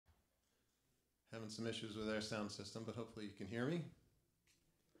Having some issues with our sound system, but hopefully you can hear me.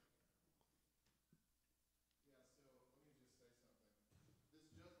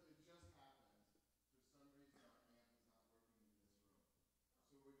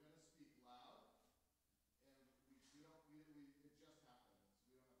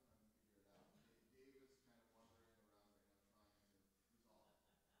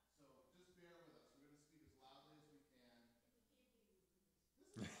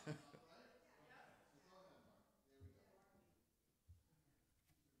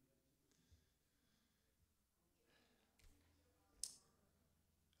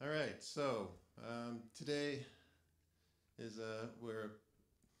 All right, so today is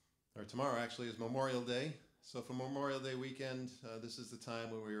tomorrow actually is Memorial Day. So for Memorial Day weekend, this is the time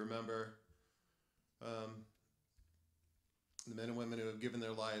when we remember the men and women who have given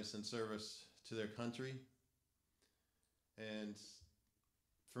their lives in service to their country. And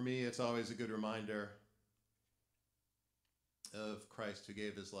for me, it's always a good reminder of Christ who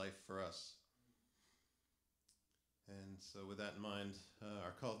gave his life for us. And so with that in mind,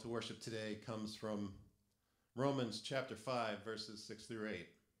 our call to worship today comes from Romans chapter 5, verses 6 through 8.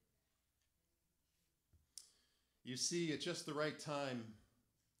 You see, at just the right time,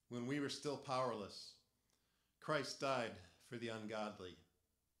 when we were still powerless, Christ died for the ungodly.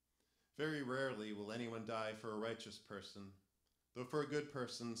 Very rarely will anyone die for a righteous person, though for a good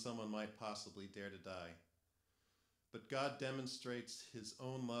person, someone might possibly dare to die. But God demonstrates his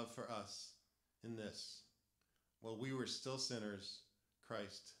own love for us in this: while we were still sinners,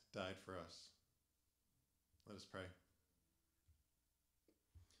 Christ died for us. Let us pray.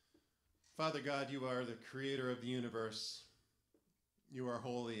 Father God, you are the creator of the universe. You are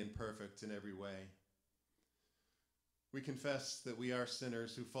holy and perfect in every way. We confess that we are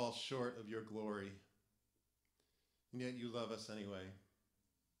sinners who fall short of your glory, and yet you love us anyway.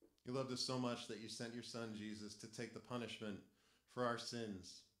 You loved us so much that you sent your son, Jesus, to take the punishment for our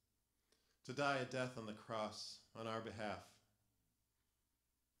sins, to die a death on the cross on our behalf.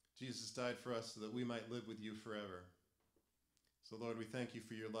 Jesus died for us so that we might live with you forever. So, Lord, we thank you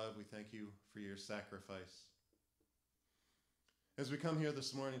for your love. We thank you for your sacrifice. As we come here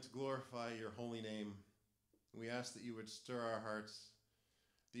this morning to glorify your holy name, we ask that you would stir our hearts,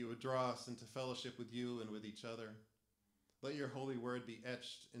 that you would draw us into fellowship with you and with each other. Let your holy word be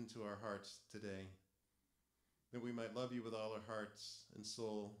etched into our hearts today, that we might love you with all our hearts and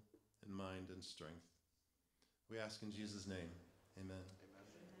soul and mind and strength. We ask in Jesus' name, amen.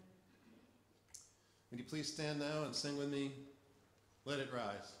 Would you please stand now and sing with me, Let It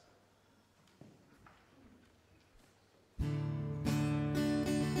Rise.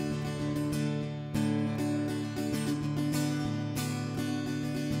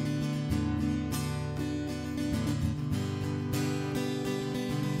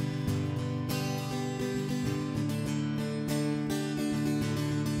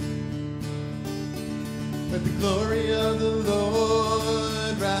 Let the glory of the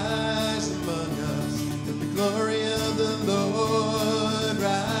Lord rise among us. Let the glory of the Lord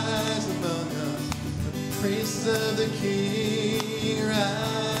rise among us. Let the praises of the King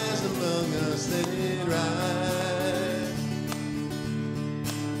rise among us. Let it rise.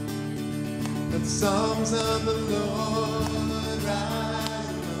 Let the songs of the Lord rise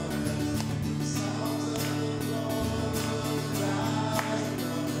among us. Let the songs of the Lord rise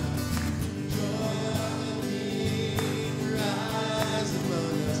among us. The joy of the King rise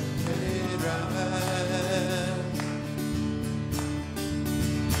among us. Let it rise.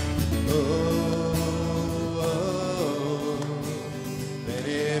 Oh, let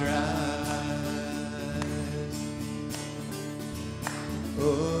it rise.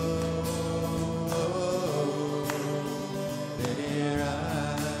 Let it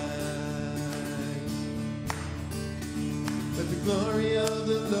rise. Let the glory of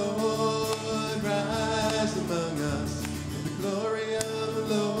the Lord rise among us. Let the glory of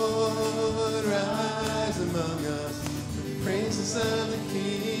the Lord rise among us. Let the praises of the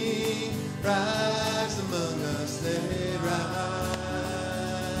King rise among us. Let it rise.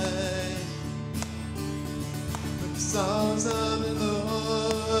 Let the songs of the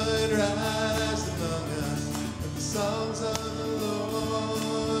Lord rise among us. Let the songs of the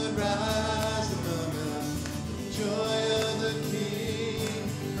Lord rise among us. Let the joy of the King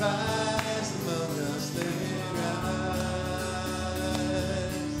rise among us. Let it rise.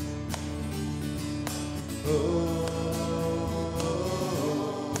 Oh,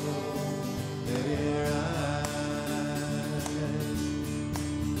 let it rise.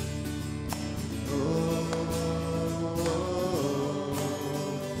 Oh,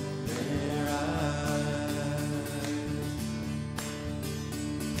 let it rise.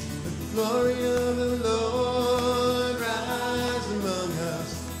 Let the glory of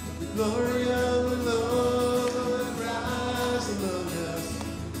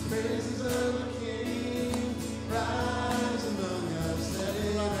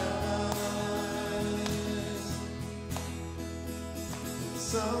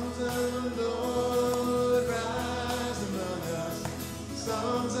Songs of the Lord rise among us.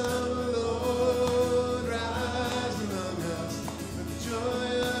 Songs of the Lord rise among us. Let the joy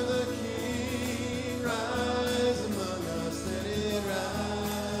of the King rise among us. Let it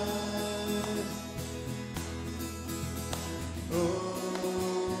rise. Oh.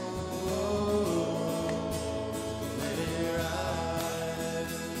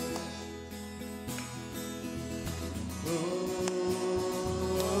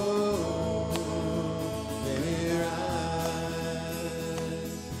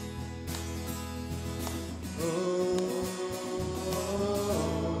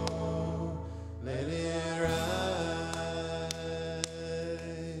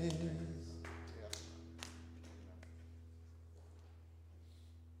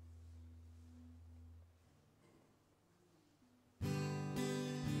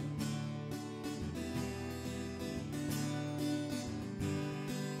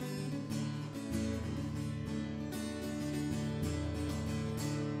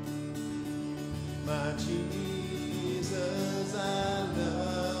 My Jesus, I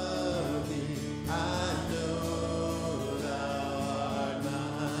love thee. I know thou art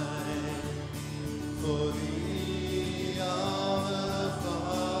mine. For thee all the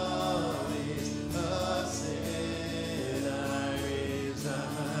follies of sin I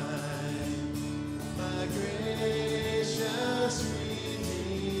resign. My gracious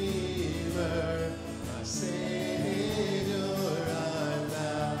Redeemer, my Savior, art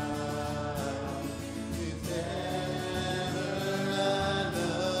thou. If ever I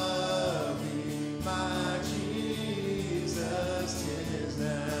love thee, my Jesus, 'tis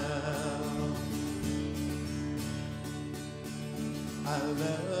now. I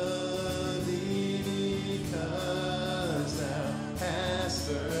love thee because thou hast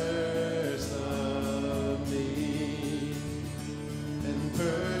first loved me and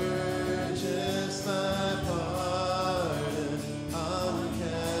purchased my pardon on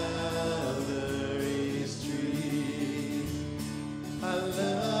Calvary's tree. I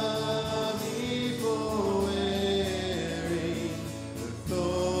love thee for wearing the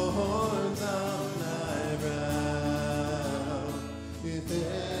thorns on thy brow. If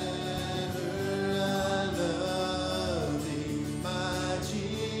ever I love thee, my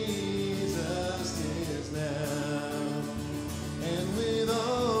Jesus, 'tis now. And with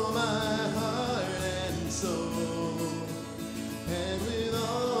all my heart and soul, and with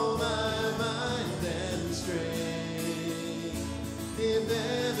all my mind and strength, if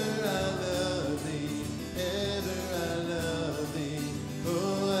ever I love thee, ever I love thee, oh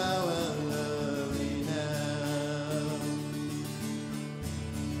how I love thee now.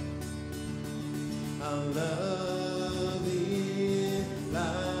 I'll love thee,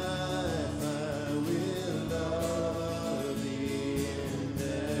 life I will love thee in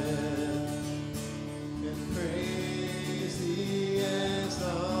death, and praise thee as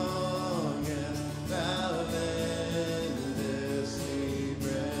long as thou lendest me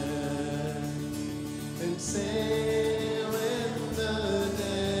breath, and say when the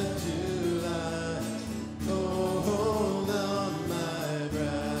death dew lies cold on my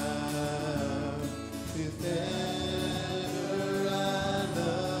brow, if ever I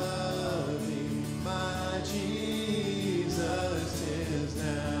love thee, my Jesus, 'tis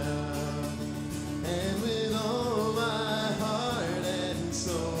now. And with all my heart and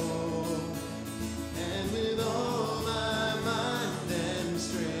soul, and with all my mind and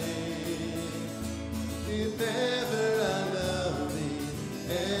strength, if ever I love thee,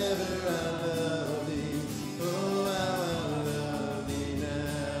 ever I love thee, oh how I love thee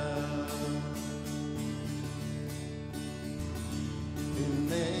now. In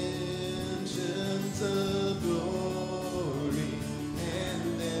mansions of glory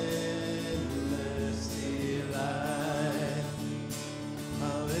and endless delight,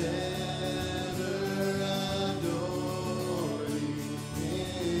 I'll ever adore thee in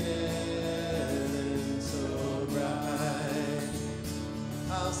heaven so bright.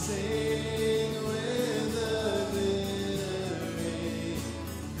 I'll sing with the glittering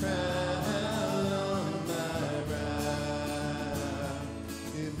crown on my brow.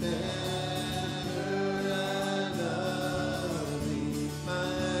 If ever I love thee,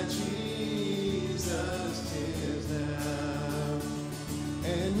 my Jesus, 'tis now.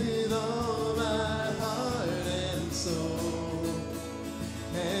 And with all my heart and soul,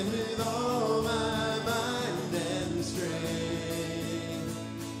 and with all my mind and strength,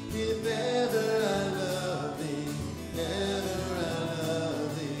 if ever I love thee, ever I love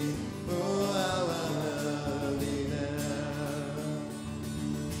thee, oh how I love thee now.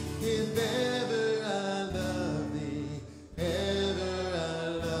 If ever I love thee, ever I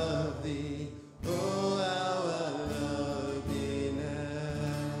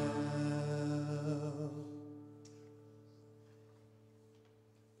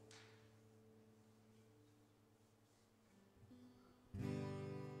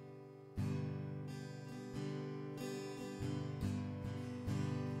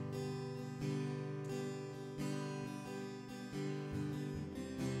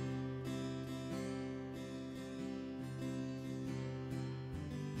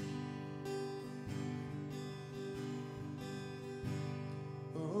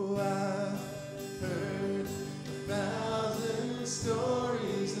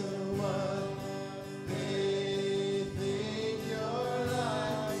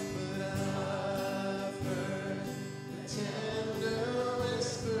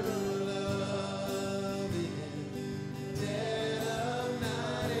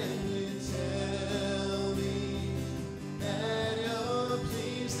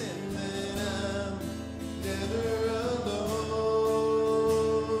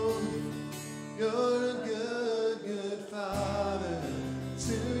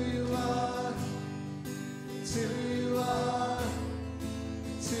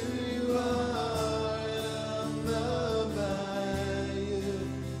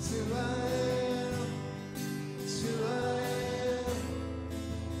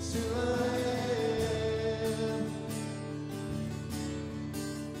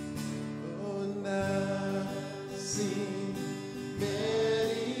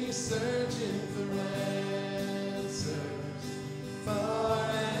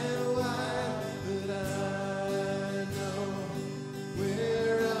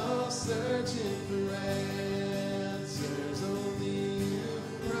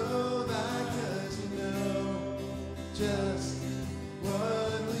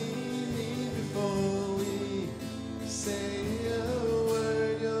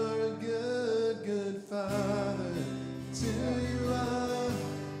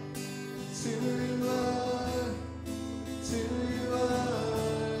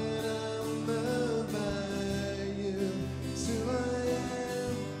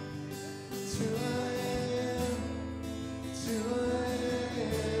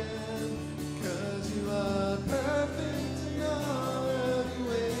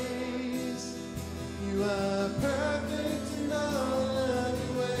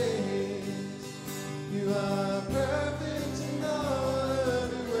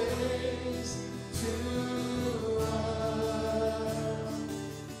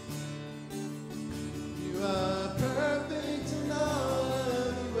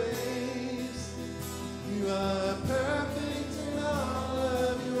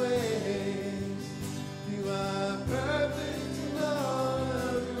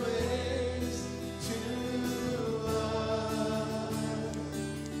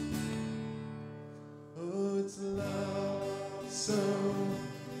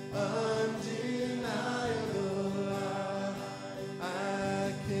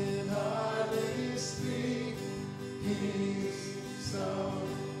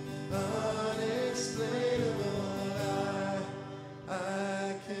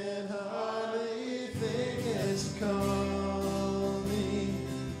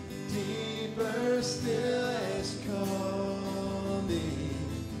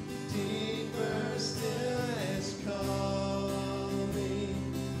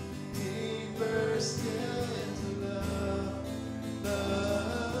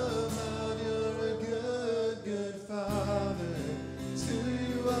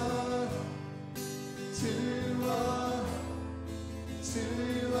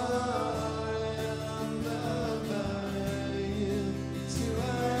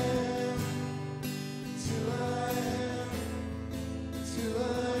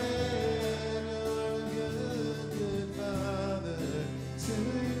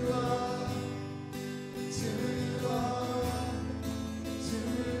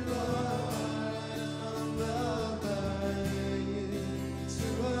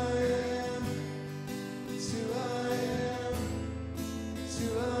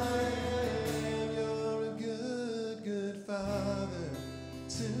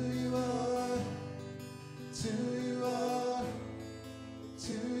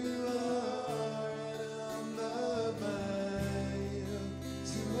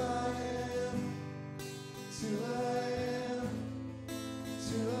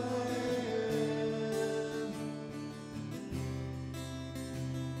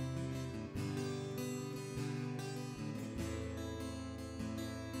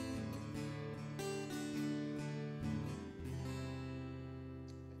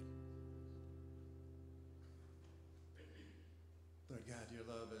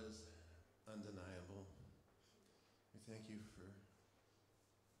undeniable. We thank you for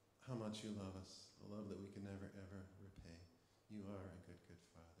how much you love us, a love that we can never, ever repay. You are a good, good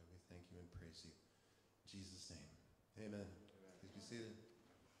Father. We thank you and praise you. In Jesus' name, amen. Please be seated.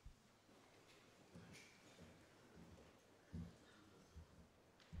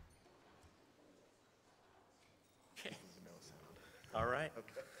 All right.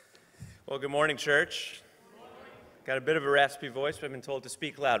 Well, good morning, church. Got a bit of a raspy voice, but I've been told to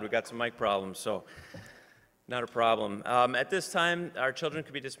speak loud. We've got some mic problems, so not a problem. At this time, our children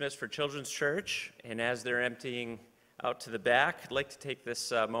can be dismissed for Children's Church, and as they're emptying out to the back, I'd like to take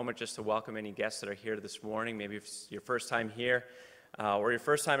this moment just to welcome any guests that are here this morning. Maybe if it's your first time here or your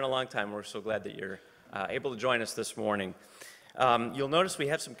first time in a long time, we're so glad that you're able to join us this morning. You'll notice we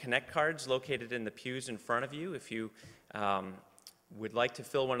have some Connect cards located in the pews in front of you. If you would like to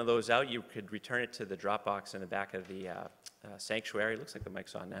fill one of those out, you could return it to the drop box in the back of the sanctuary. It looks like the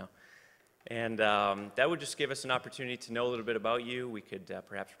mic's on now. And that would just give us an opportunity to know a little bit about you. We could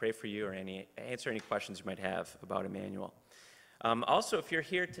perhaps pray for you or answer any questions you might have about Emmanuel. Also, if you're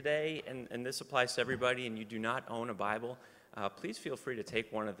here today, and this applies to everybody, and you do not own a Bible, please feel free to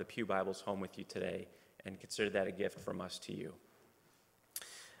take one of the pew Bibles home with you today and consider that a gift from us to you.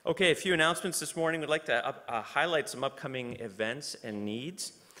 Okay, a few announcements this morning. We'd like to highlight some upcoming events and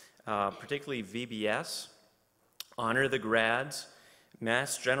needs, particularly VBS, Honor the Grads,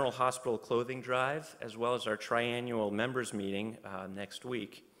 Mass General Hospital Clothing Drive, as well as our triannual members meeting next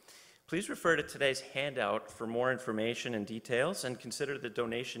week. Please refer to today's handout for more information and details, and consider the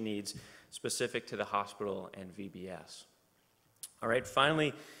donation needs specific to the hospital and VBS. All right,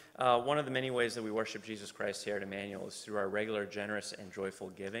 finally, one of the many ways that we worship Jesus Christ here at Emmanuel is through our regular, generous, and joyful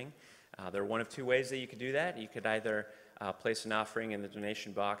giving. There are one of two ways that you could do that. You could either place an offering in the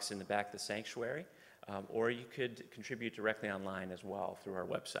donation box in the back of the sanctuary, or you could contribute directly online as well through our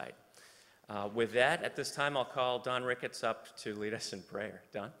website. With that, at this time, I'll call Don Ricketts up to lead us in prayer.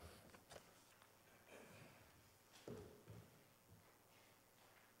 Don?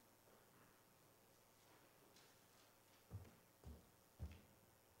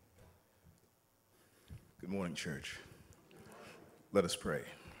 Good morning, church. Let us pray.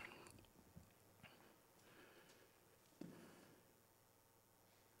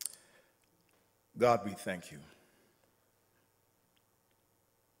 God, we thank you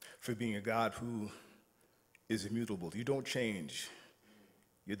for being a God who is immutable. You don't change.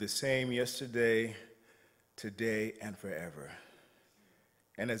 You're the same yesterday, today, and forever.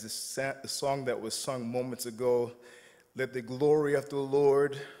 And as the song that was sung moments ago, let the glory of the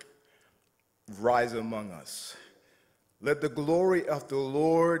Lord rise among us. Let the glory of the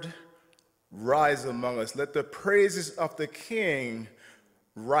Lord rise among us. Let the praises of the King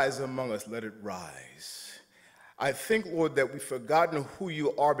rise among us. Let it rise. I think, Lord, that we've forgotten who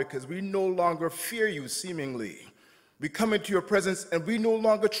you are because we no longer fear you, seemingly. We come into your presence and we no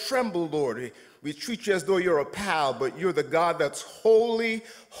longer tremble, Lord. We treat you as though you're a pal, but you're the God that's holy,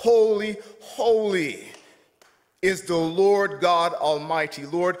 holy, holy is the Lord God Almighty.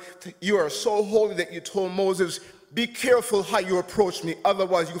 Lord, you are so holy that you told Moses, be careful how you approach me,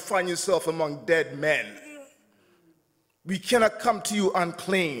 otherwise you find yourself among dead men. We cannot come to you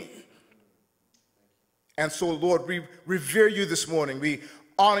unclean. And so, Lord, we revere you this morning. We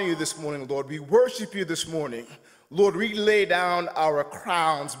honor you this morning, Lord. We worship you this morning. Lord, we lay down our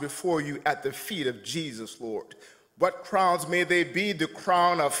crowns before you at the feet of Jesus, Lord. What crowns may they be? The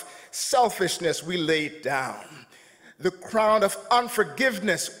crown of selfishness we lay down. The crown of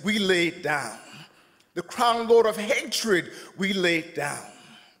unforgiveness we lay down. The crown, Lord, of hatred we lay down.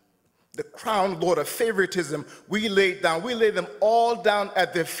 The crown, Lord, of favoritism we lay down. We lay them all down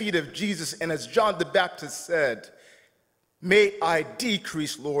at the feet of Jesus. And as John the Baptist said, may I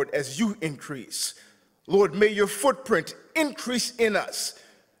decrease, Lord, as you increase. Lord, may your footprint increase in us,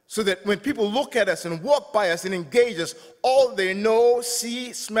 so that when people look at us and walk by us and engage us, all they know,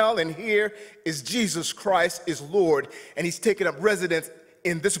 see, smell, and hear is Jesus Christ is Lord, and he's taken up residence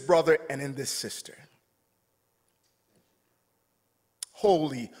in this brother and in this sister.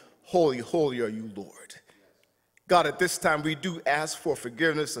 Holy, holy, holy are you, Lord. God, at this time we do ask for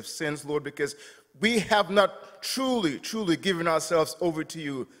forgiveness of sins, Lord, because we have not truly, truly given ourselves over to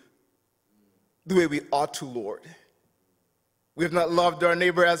you the way we ought to, Lord. We have not loved our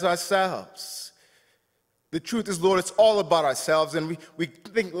neighbor as ourselves. The truth is, Lord, it's all about ourselves, and we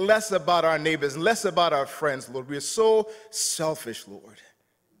think less about our neighbors, less about our friends, Lord. We are so selfish, Lord.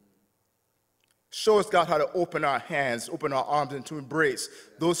 Show us, God, how to open our hands, open our arms, and to embrace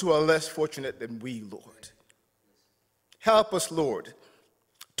those who are less fortunate than we, Lord. Help us, Lord,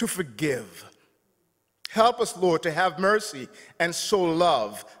 to forgive. Help us, Lord, to have mercy and show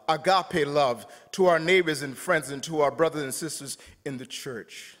love, agape love, to our neighbors and friends and to our brothers and sisters in the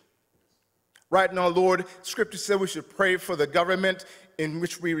church. Right now, Lord, Scripture said we should pray for the government in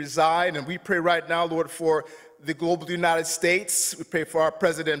which we reside, and we pray right now, Lord, for the global United States. We pray for our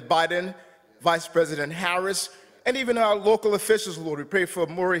President Biden, Vice President Harris, and even our local officials, Lord. We pray for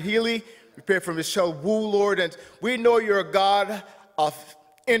Maura Healey. We pray for Michelle Wu, Lord, and we know you're a God of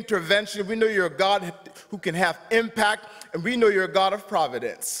intervention. We know you're a God who can have impact, and we know you're a God of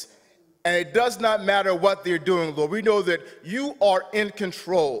providence. And it does not matter what they're doing, Lord. We know that you are in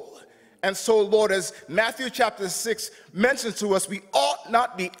control. And so, Lord, as Matthew chapter 6 mentions to us, we ought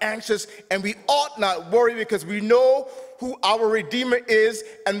not be anxious and we ought not worry, because we know who our Redeemer is,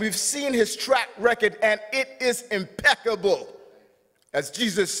 and we've seen his track record, and it is impeccable. As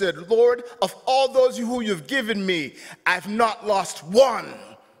Jesus said, Lord, of all those who you've given me, I've not lost one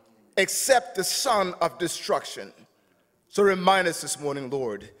except the son of destruction. So remind us this morning,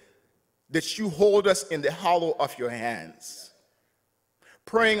 Lord, that you hold us in the hollow of your hands.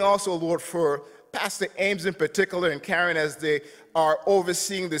 Praying also, Lord, for Pastor Ames in particular and Karen as they are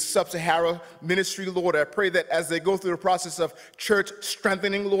overseeing the Sub-Saharan ministry, Lord. I pray that as they go through the process of church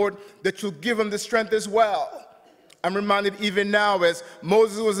strengthening, Lord, that you'll give them the strength as well. I'm reminded even now as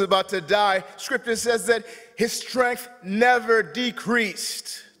Moses was about to die, Scripture says that his strength never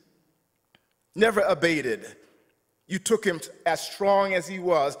decreased, never abated. You took him as strong as he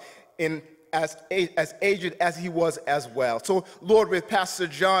was, as aged as he was as well. So, Lord, with Pastor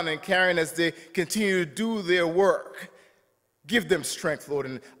John and Karen as they continue to do their work, give them strength, Lord,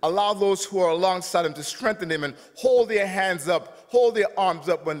 and allow those who are alongside them to strengthen them and hold their hands up, hold their arms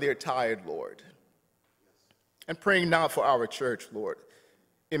up when they're tired, Lord. And praying now for our church, Lord,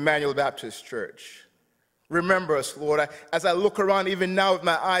 Emmanuel Baptist Church. Remember us, Lord. As I look around even now with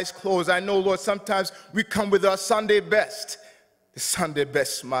my eyes closed, I know, Lord, sometimes we come with our Sunday best, the Sunday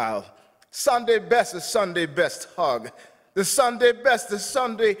best smile, Sunday best, the Sunday best hug, the Sunday best, the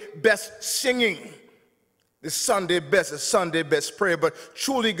Sunday best singing, the Sunday best, the Sunday best prayer. But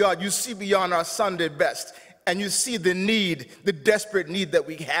truly, God, you see beyond our Sunday best, and you see the need, the desperate need that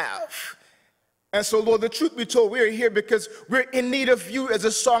we have. And so, Lord, the truth be told, we are here because we're in need of you. As a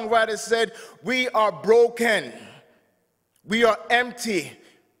songwriter said, we are broken, we are empty,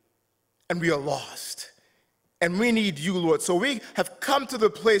 and we are lost. And we need you, Lord. So we have come to the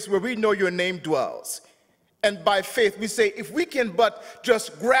place where we know your name dwells. And by faith, we say, if we can but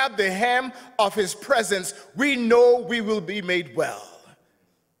just grab the hem of his presence, we know we will be made well.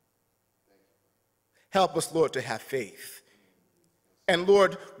 Help us, Lord, to have faith. And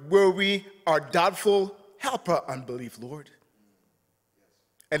Lord, where we are doubtful, help our unbelief, Lord.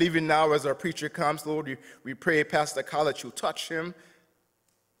 And even now, as our preacher comes, Lord, we pray, Pastor Kyle, that you'll touch him,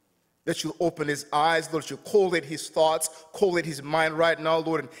 that you'll open his eyes, Lord, that you'll collate his thoughts, collate his mind right now,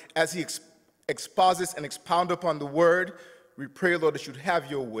 Lord. And as he exposits and expounds upon the word, we pray, Lord, that you'd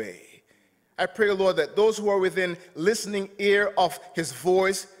have your way. I pray, Lord, that those who are within listening ear of his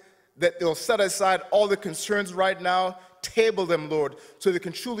voice, that they'll set aside all the concerns right now, table them, Lord, so they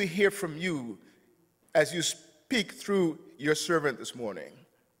can truly hear from you as you speak through your servant this morning.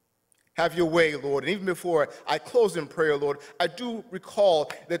 Have your way, Lord. And even before I close in prayer, Lord, I do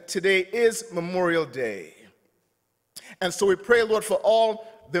recall that today is Memorial Day. And so we pray, Lord, for all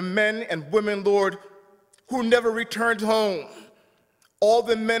the men and women, Lord, who never returned home. All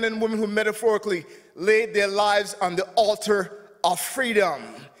the men and women who metaphorically laid their lives on the altar of freedom,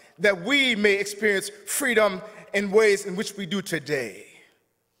 that we may experience freedom in ways in which we do today.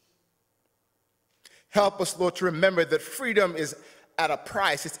 Help us, Lord, to remember that freedom is at a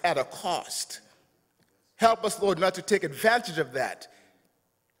price, it's at a cost. Help us, Lord, not to take advantage of that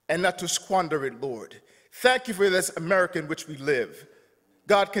and not to squander it, Lord. Thank you for this America in which we live.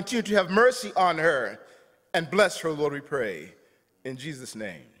 God, continue to have mercy on her and bless her, Lord, we pray. In Jesus'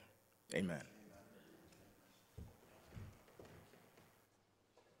 name, amen.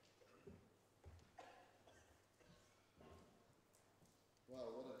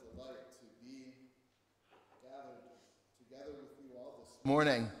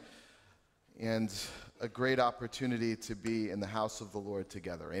 Morning, and a great opportunity to be in the house of the Lord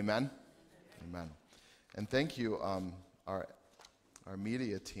together. Amen? Amen. And thank you, our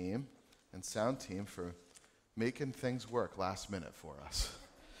media team and sound team for making things work last minute for us.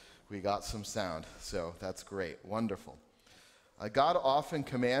 We got some sound, so that's great. Wonderful. God often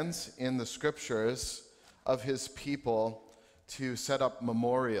commands in the scriptures of his people to set up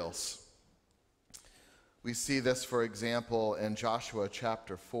memorials. We see this, for example, in Joshua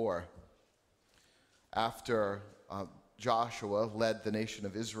chapter 4. After Joshua led the nation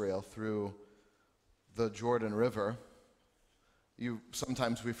of Israel through the Jordan River,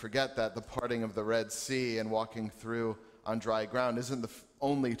 sometimes we forget that the parting of the Red Sea and walking through on dry ground isn't the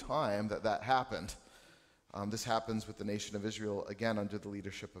only time that happened. This happens with the nation of Israel, again, under the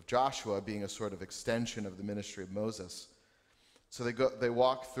leadership of Joshua, being a sort of extension of the ministry of Moses. So they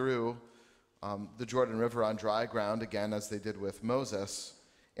walk through the Jordan River on dry ground, again, as they did with Moses,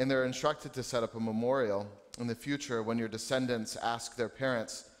 and they're instructed to set up a memorial in the future when your descendants ask their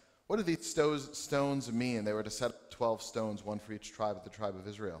parents, what do these stones mean? They were to set up 12 stones, one for each tribe of the tribe of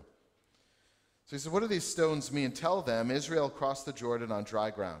Israel. So he said, what do these stones mean? Tell them, Israel crossed the Jordan on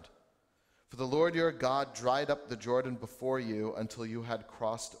dry ground. For the Lord your God dried up the Jordan before you until you had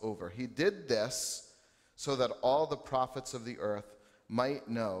crossed over. He did this so that all the prophets of the earth might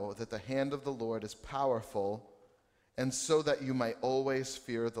know that the hand of the Lord is powerful, and so that you might always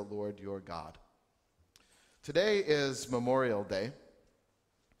fear the Lord your God. Today is Memorial Day,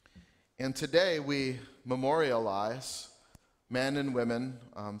 and today we memorialize men and women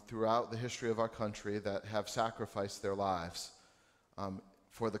throughout the history of our country that have sacrificed their lives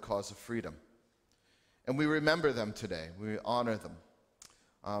for the cause of freedom. And we remember them today. We honor them.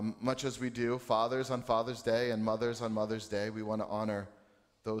 Much as we do fathers on Father's Day and mothers on Mother's Day, we want to honor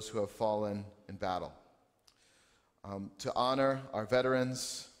those who have fallen in battle. To honor our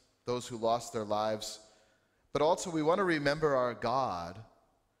veterans, those who lost their lives, but also we want to remember our God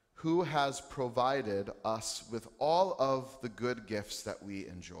who has provided us with all of the good gifts that we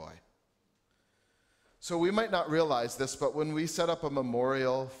enjoy. So we might not realize this, but when we set up a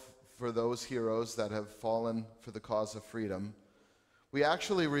memorial for those heroes that have fallen for the cause of freedom, we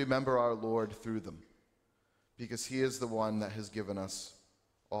actually remember our Lord through them, because he is the one that has given us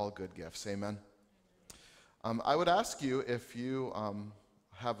all good gifts. Amen. I would ask you if you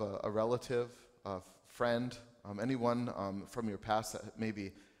have a relative, a friend, anyone from your past that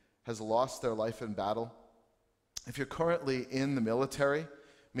maybe has lost their life in battle. If you're currently in the military,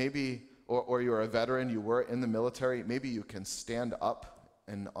 maybe, or you're a veteran, you were in the military, maybe you can stand up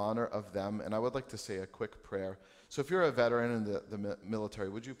in honor of them. And I would like to say a quick prayer. So if you're a veteran in the military,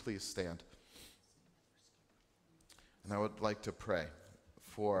 would you please stand? And I would like to pray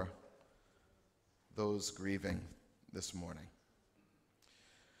for those grieving this morning.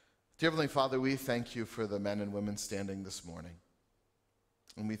 Dear Heavenly Father, we thank you for the men and women standing this morning.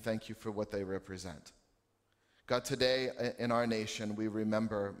 And we thank you for what they represent. God, today in our nation, we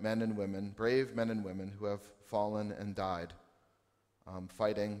remember men and women, brave men and women who have fallen and died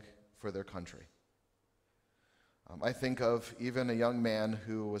fighting for their country. I think of even a young man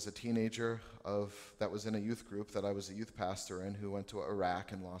who was a teenager that was in a youth group that I was a youth pastor in, who went to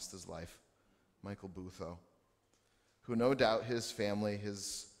Iraq and lost his life, Michael Butho, who no doubt his family,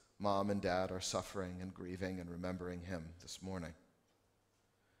 his mom and dad, are suffering and grieving and remembering him this morning.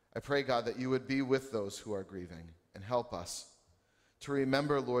 I pray, God, that you would be with those who are grieving and help us to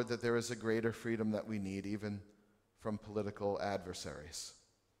remember, Lord, that there is a greater freedom that we need, even from political adversaries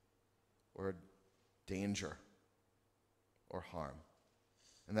or danger or harm.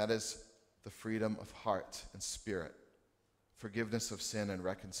 And that is the freedom of heart and spirit, forgiveness of sin and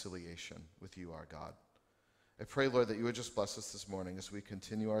reconciliation with you, our God. I pray, Lord, that you would just bless us this morning as we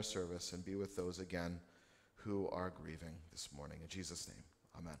continue our service and be with those again who are grieving this morning. In Jesus' name,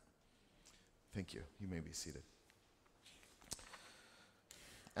 amen. Thank you. You may be seated.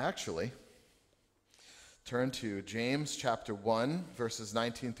 Actually, turn to James chapter 1, verses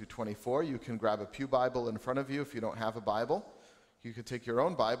 19 through 24. You can grab a pew Bible in front of you if you don't have a Bible. You can take your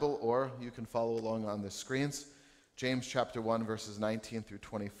own Bible, or you can follow along on the screens. James chapter 1, verses 19 through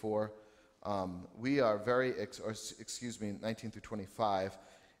 24. We are 19 through 25,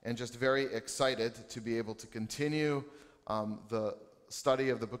 and just very excited to be able to continue the study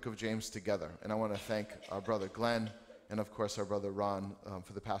of the book of James together. And I want to thank our brother Glenn and, of course, our brother Ron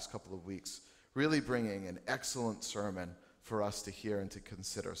for the past couple of weeks, really bringing an excellent sermon for us to hear and to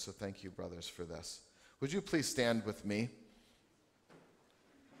consider. So thank you, brothers, for this. Would you please stand with me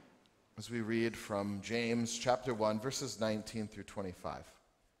as we read from James chapter 1, verses 19 through 25.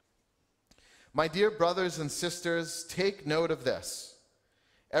 My dear brothers and sisters, take note of this.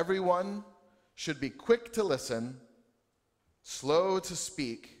 Everyone should be quick to listen, slow to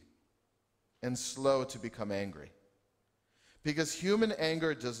speak, and slow to become angry. Because human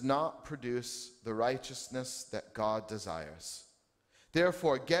anger does not produce the righteousness that God desires.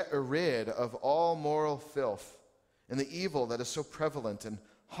 Therefore, get rid of all moral filth and the evil that is so prevalent, and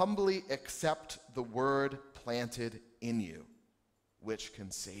humbly accept the word planted in you, which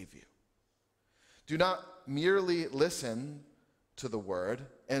can save you. Do not merely listen to the word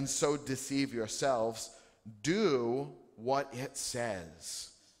and so deceive yourselves. Do what it says.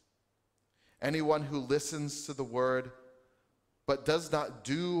 Anyone who listens to the word but does not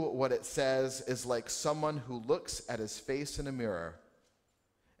do what it says is like someone who looks at his face in a mirror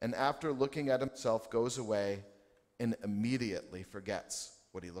and after looking at himself goes away and immediately forgets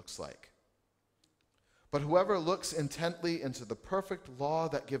what he looks like. But whoever looks intently into the perfect law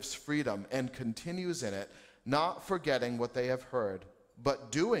that gives freedom and continues in it, not forgetting what they have heard,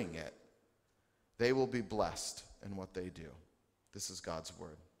 but doing it, they will be blessed in what they do. This is God's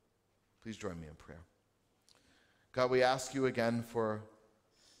word. Please join me in prayer. God, we ask you again for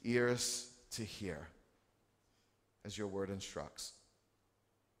ears to hear as your word instructs.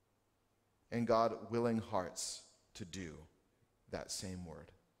 And God, willing hearts to do that same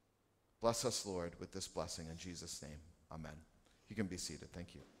word. Bless us, Lord, with this blessing in Jesus' name. Amen. You can be seated.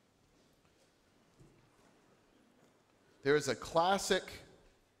 Thank you. There is a classic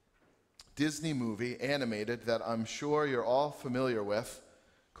Disney movie, animated, that I'm sure you're all familiar with,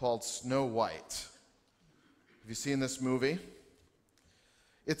 called Snow White. Have you seen this movie?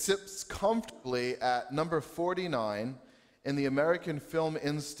 It sits comfortably at number 49 in the American Film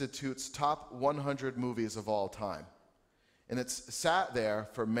Institute's top 100 movies of all time. And it's sat there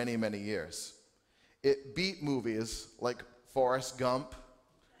for many, many years. It beat movies like Forrest Gump,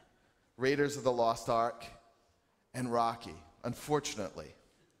 Raiders of the Lost Ark, and Rocky. Unfortunately,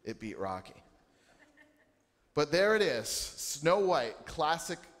 it beat Rocky. But there it is, Snow White,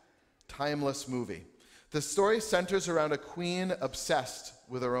 classic, timeless movie. The story centers around a queen obsessed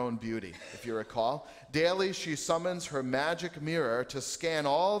with her own beauty, if you recall. Daily, she summons her magic mirror to scan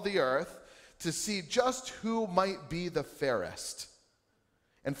all the earth to see just who might be the fairest.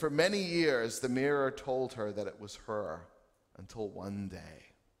 And for many years, the mirror told her that it was her, until one day,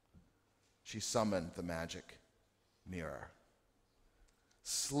 she summoned the magic mirror.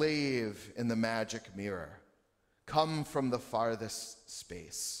 Slave in the magic mirror, come from the farthest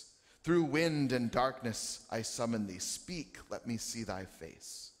space. Through wind and darkness I summon thee. Speak, let me see thy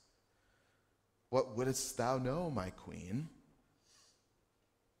face. What wouldst thou know, my queen?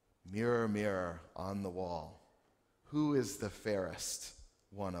 Mirror, mirror on the wall, who is the fairest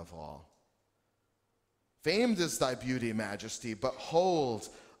one of all? Famed is thy beauty, majesty, but hold,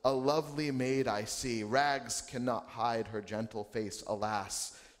 a lovely maid I see. Rags cannot hide her gentle face.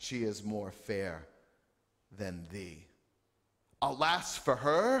 Alas, she is more fair than thee. Alas for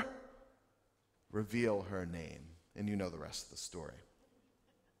her, reveal her name. And you know the rest of the story.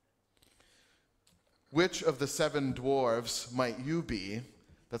 Which of the 7 dwarves might you be?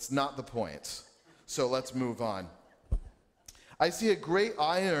 That's not the point. So let's move on. I see a great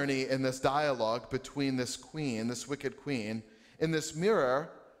irony in this dialogue between this queen, this wicked queen, in this mirror,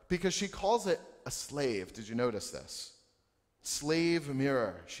 because she calls it a slave. Did you notice this? Slave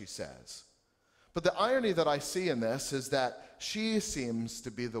mirror, she says. But the irony that I see in this is that she seems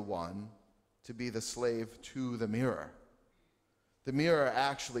to be the one to be the slave to the mirror. The mirror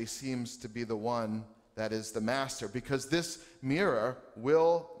actually seems to be the one that is the master, because this mirror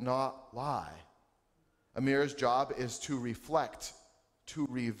will not lie. A mirror's job is to reflect, to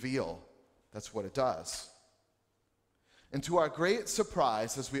reveal. That's what it does. And to our great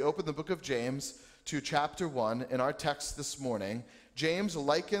surprise, as we open the book of James to chapter 1 in our text this morning, James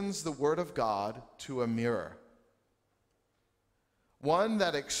likens the Word of God to a mirror. One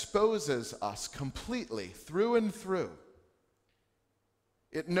that exposes us completely, through and through.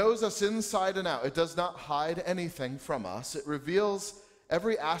 It knows us inside and out. It does not hide anything from us. It reveals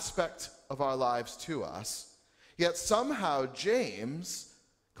every aspect of our lives to us. Yet somehow James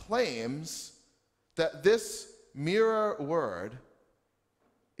claims that this mirror word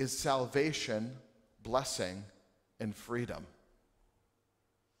is salvation, blessing, and freedom.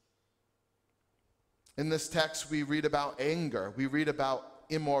 In this text, we read about anger, we read about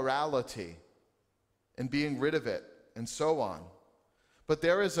immorality and being rid of it, and so on. But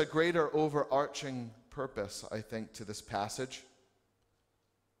there is a greater overarching purpose, I think, to this passage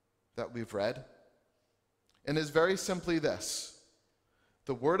that we've read. And is very simply this: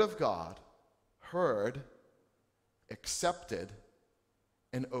 the Word of God, heard, accepted,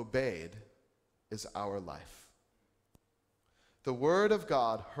 and obeyed, is our life. The Word of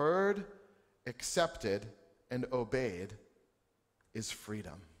God, heard, accepted, and obeyed, is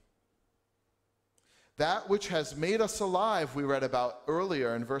freedom. That which has made us alive, we read about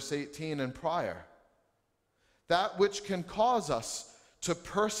earlier in verse 18 and prior. That which can cause us to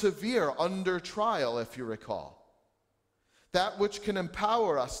persevere under trial, if you recall. That which can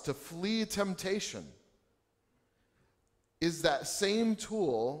empower us to flee temptation is that same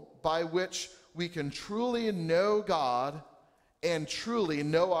tool by which we can truly know God and truly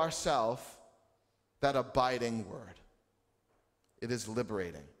know ourselves, that abiding word. It is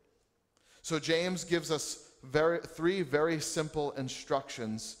liberating. So James gives us three very simple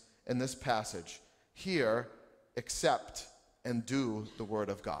instructions in this passage. Hear, accept, and do the word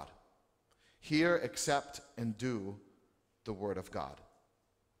of God. Hear, accept, and do the word of God.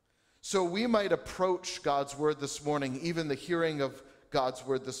 So we might approach God's word this morning, even the hearing of God's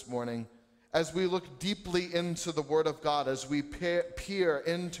word this morning, as we look deeply into the word of God, as we peer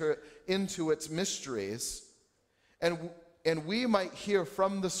into its mysteries, and we might hear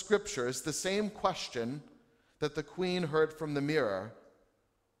from the scriptures the same question that the queen heard from the mirror: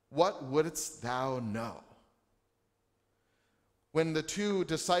 what wouldst thou know? When the two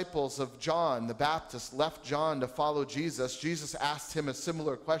disciples of John the Baptist left John to follow Jesus, Jesus asked him a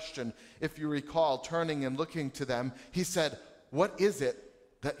similar question. If you recall, turning and looking to them, he said, "What is it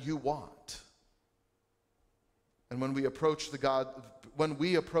that you want?" And when we approach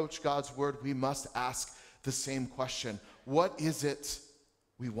God's word, we must ask the same question. What is it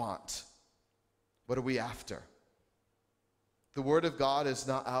we want? What are we after? The word of God is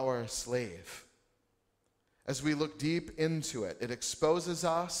not our slave. As we look deep into it, it exposes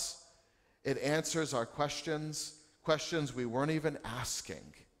us, it answers our questions we weren't even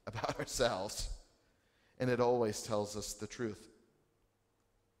asking about ourselves, and it always tells us the truth.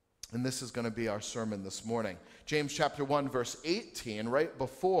 And this is going to be our sermon this morning. James chapter 1, verse 18, right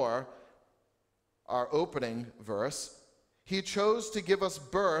before our opening verse, he chose to give us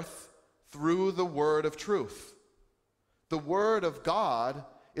birth through the word of truth. The word of God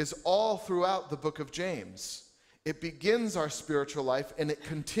is all throughout the book of James. It begins our spiritual life and it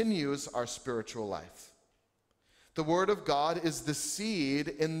continues our spiritual life. The word of God is the seed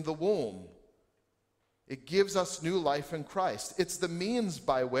in the womb. It gives us new life in Christ. It's the means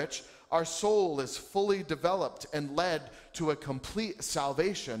by which our soul is fully developed and led to a complete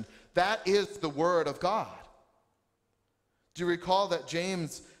salvation. That is the word of God. Do you recall that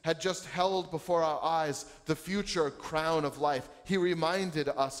James had just held before our eyes the future crown of life? He reminded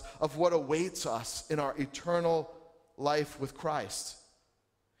us of what awaits us in our eternal life with Christ.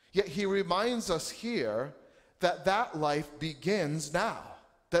 Yet he reminds us here that that life begins now,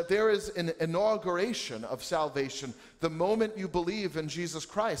 that there is an inauguration of salvation the moment you believe in Jesus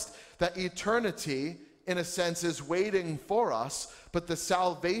Christ, that eternity, in a sense, is waiting for us, but the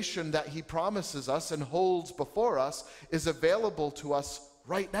salvation that he promises us and holds before us is available to us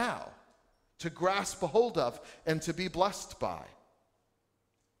right now, to grasp a hold of and to be blessed by.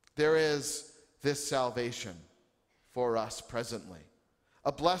 There is this salvation for us presently,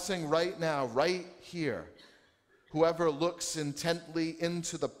 a blessing right now, right here. Whoever looks intently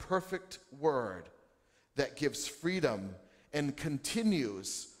into the perfect word that gives freedom and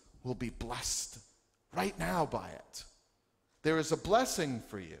continues will be blessed right now by it. There is a blessing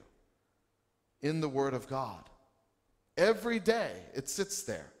for you in the word of God. Every day it sits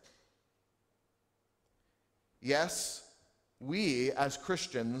there. Yes, we as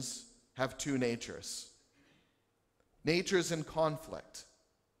Christians have two natures. Natures in conflict.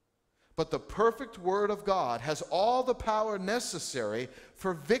 But the perfect word of God has all the power necessary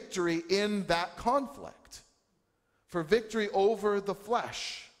for victory in that conflict, for victory over the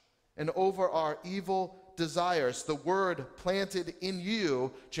flesh and over our evil desires. The word planted in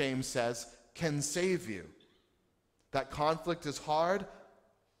you, James says, can save you. That conflict is hard,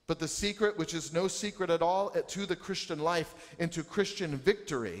 but the secret, which is no secret at all, to the Christian life and to Christian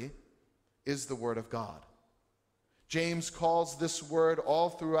victory, is the word of God. James calls this word all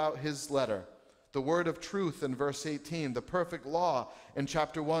throughout his letter. The word of truth in verse 18, the perfect law in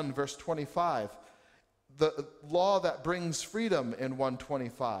chapter 1, verse 25, the law that brings freedom in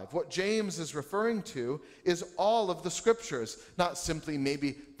 125. What James is referring to is all of the scriptures, not simply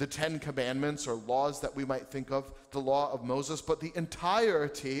maybe the 10 commandments or laws that we might think of, the law of Moses, but the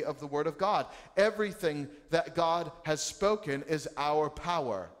entirety of the word of God. Everything that God has spoken is our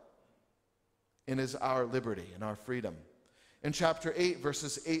power and is our liberty and our freedom. In chapter 8,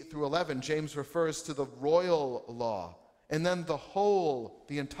 verses 8 through 11, James refers to the royal law and then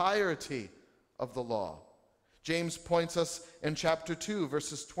the entirety of the law. James points us in chapter 2,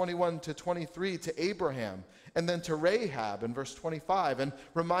 verses 21 to 23 to Abraham and then to Rahab in verse 25, and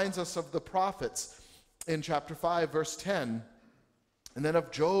reminds us of the prophets in chapter 5, verse 10, and then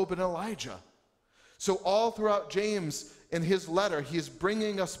of Job and Elijah. So all throughout James in his letter, he is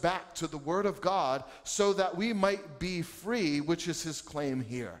bringing us back to the word of God so that we might be free, which is his claim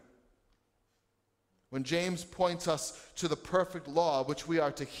here. When James points us to the perfect law, which we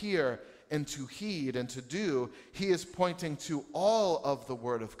are to hear and to heed and to do, he is pointing to all of the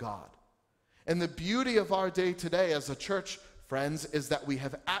word of God. And the beauty of our day today as a church, friends, is that we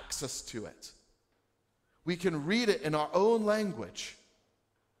have access to it. We can read it in our own language.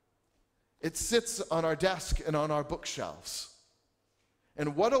 It sits on our desk and on our bookshelves.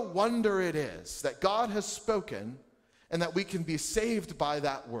 And what a wonder it is that God has spoken and that we can be saved by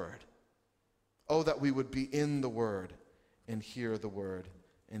that word. Oh, that we would be in the word and hear the word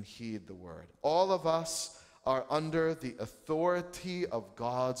and heed the word. All of us are under the authority of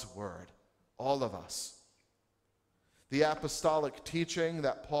God's word. All of us. The apostolic teaching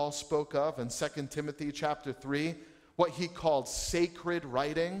that Paul spoke of in 2 Timothy chapter 3, what he called sacred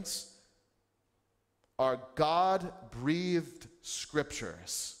writings, are God-breathed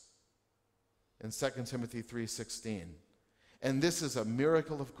scriptures in 2 Timothy 3:16. And this is a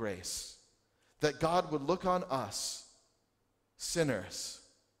miracle of grace, that God would look on us, sinners,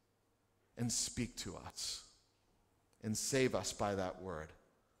 and speak to us and save us by that word.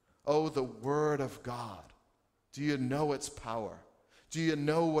 Oh, the word of God. Do you know its power? Do you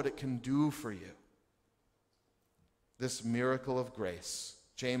know what it can do for you? This miracle of grace,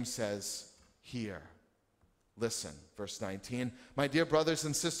 James says, hear. Listen, verse 19. My dear brothers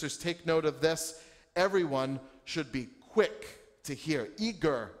and sisters, take note of this. Everyone should be quick to hear,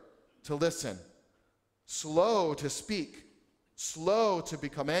 eager to listen, slow to speak, slow to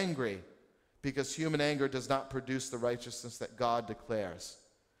become angry, because human anger does not produce the righteousness that God declares.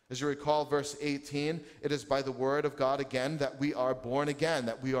 As you recall, verse 18, it is by the word of God again that we are born again,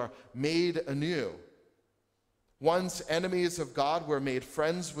 that we are made anew. Once enemies of God, we're made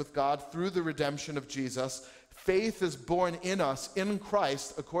friends with God through the redemption of Jesus. Faith is born in us in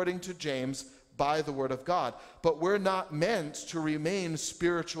Christ, according to James, by the word of God. But we're not meant to remain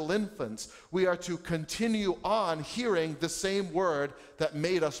spiritual infants. We are to continue on hearing the same word that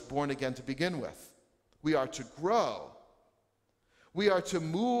made us born again to begin with. We are to grow. We are to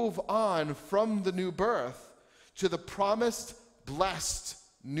move on from the new birth to the promised, blessed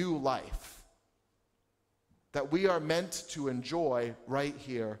new life that we are meant to enjoy right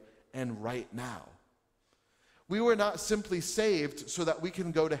here and right now. We were not simply saved so that we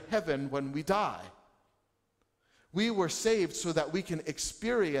can go to heaven when we die. We were saved so that we can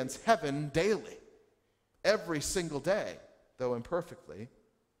experience heaven daily, every single day, though imperfectly.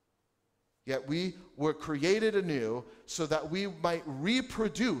 Yet we were created anew so that we might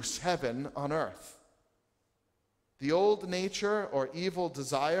reproduce heaven on earth. The old nature or evil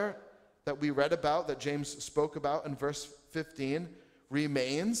desire that we read about, that James spoke about in verse 15,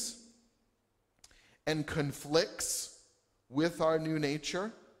 remains and conflicts with our new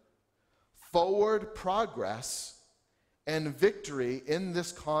nature. Forward progress and victory in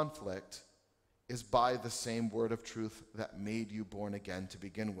this conflict is by the same word of truth that made you born again to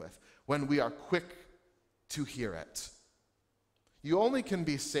begin with, when we are quick to hear it. You only can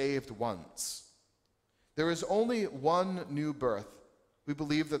be saved once. There is only one new birth. We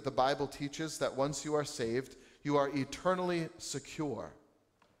believe that the Bible teaches that once you are saved, you are eternally secure,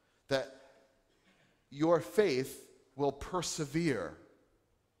 that your faith will persevere,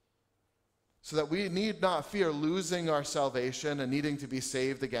 so that we need not fear losing our salvation and needing to be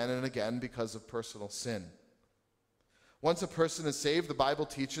saved again and again because of personal sin. Once a person is saved, the Bible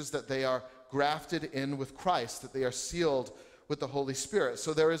teaches that they are grafted in with Christ, that they are sealed with the Holy Spirit.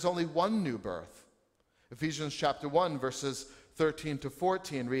 So there is only one new birth. Ephesians chapter 1, verses 13 to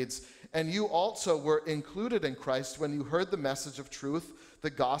 14 reads, "And you also were included in Christ when you heard the message of truth, the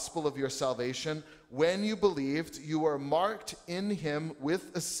gospel of your salvation. When you believed, you were marked in him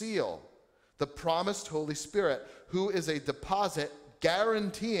with a seal, the promised Holy Spirit, who is a deposit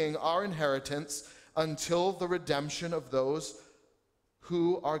guaranteeing our inheritance until the redemption of those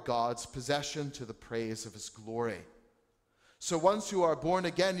who are God's possession, to the praise of his glory." So once you are born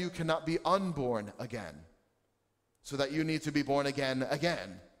again, you cannot be unborn again, so that you need to be born again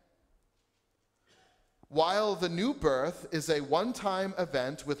again. While the new birth is a one-time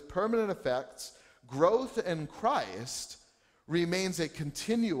event with permanent effects, growth in Christ remains a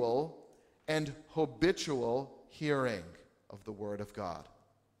continual and habitual hearing of the Word of God.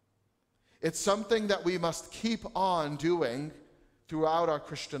 It's something that we must keep on doing throughout our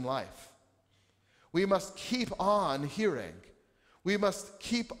Christian life. We must keep on hearing. We must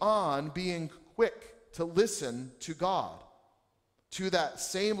keep on being quick to listen to God, to that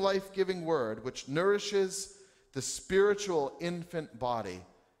same life-giving word which nourishes the spiritual infant body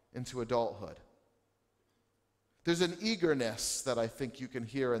into adulthood. There's an eagerness that I think you can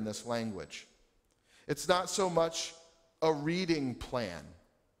hear in this language. It's not so much a reading plan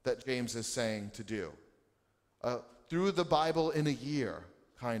that James is saying to do, through the Bible in a year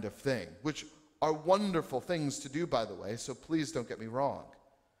kind of thing, which are wonderful things to do, by the way, so please don't get me wrong.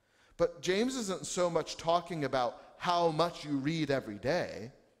 But James isn't so much talking about how much you read every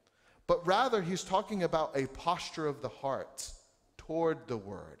day, but rather he's talking about a posture of the heart toward the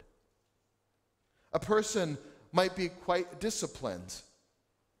word. A person might be quite disciplined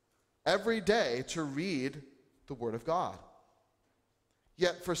every day to read the Word of God.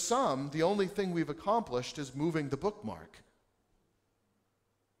 Yet for some, the only thing we've accomplished is moving the bookmark.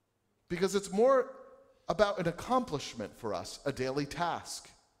 Because it's more about an accomplishment for us, a daily task.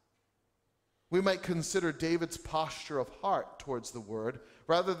 We might consider David's posture of heart towards the Word,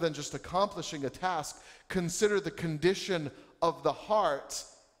 rather than just accomplishing a task, consider the condition of the heart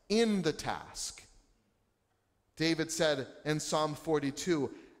in the task. David said in Psalm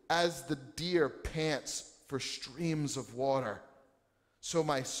 42, "As the deer pants for streams of water, so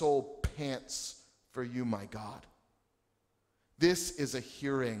my soul pants for you, my God." This is a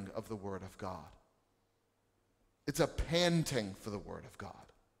hearing of the Word of God. It's a panting for the Word of God.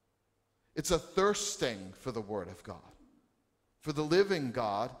 It's a thirsting for the Word of God. For the living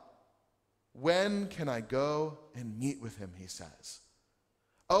God, when can I go and meet with him, he says.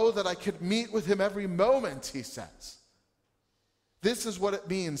 Oh, that I could meet with him every moment, he says. This is what it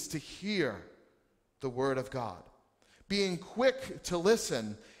means to hear the Word of God. Being quick to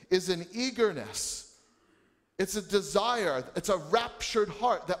listen is an eagerness. It's a desire. It's a raptured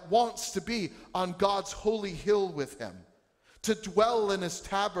heart that wants to be on God's holy hill with him, to dwell in his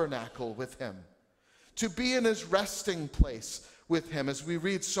tabernacle with him, to be in his resting place with him, as we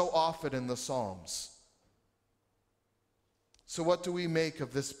read so often in the Psalms. So what do we make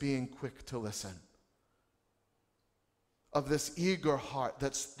of this being quick to listen? Of this eager heart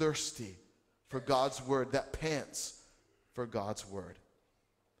that's thirsty for God's word, that pants for God's word.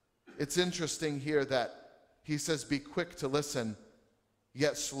 It's interesting here that he says, be quick to listen,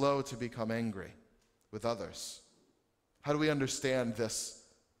 yet slow to become angry with others. How do we understand this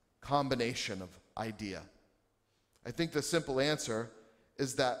combination of idea? I think the simple answer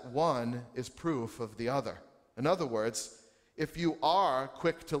is that one is proof of the other. In other words, if you are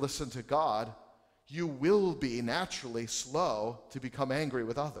quick to listen to God, you will be naturally slow to become angry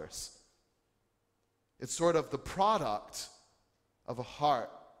with others. It's sort of the product of a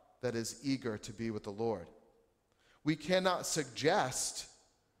heart that is eager to be with the Lord. We cannot suggest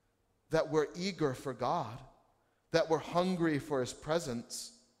that we're eager for God, that we're hungry for his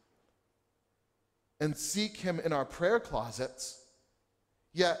presence, and seek him in our prayer closets,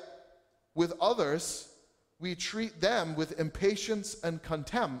 yet with others, we treat them with impatience and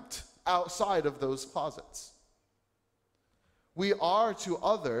contempt outside of those closets. We are to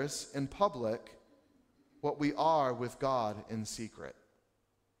others in public what we are with God in secret.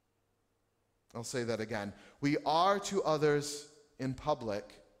 I'll say that again. We are to others in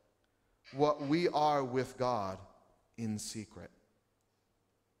public what we are with God in secret.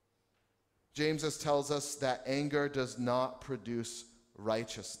 James tells us that anger does not produce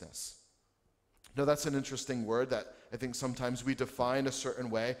righteousness. Now, that's an interesting word that I think sometimes we define a certain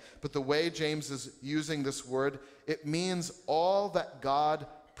way, but the way James is using this word, it means all that God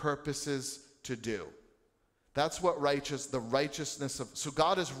purposes to do. That's what the righteousness of, so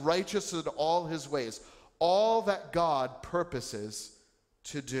God is righteous in all his ways, all that God purposes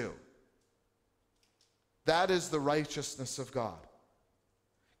to do. That is the righteousness of God.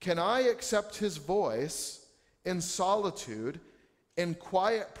 Can I accept his voice in solitude, in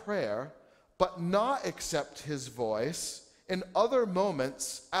quiet prayer, but not accept his voice in other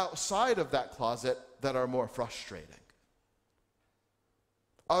moments outside of that closet that are more frustrating?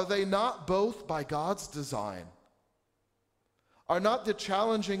 Are they not both by God's design? Are not the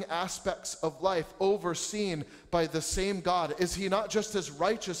challenging aspects of life overseen by the same God? Is he not just as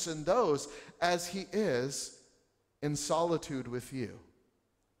righteous in those as he is in solitude with you?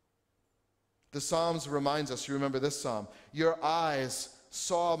 The Psalms reminds us, you remember this psalm, your eyes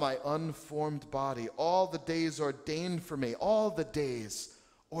saw my unformed body, all the days ordained for me, all the days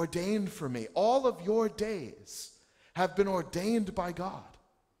ordained for me, all of your days have been ordained by God.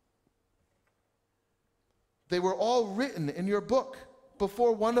 They were all written in your book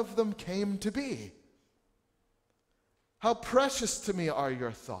before one of them came to be. How precious to me are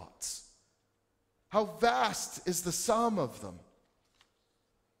your thoughts. How vast is the sum of them.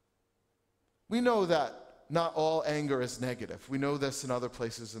 We know that not all anger is negative. We know this in other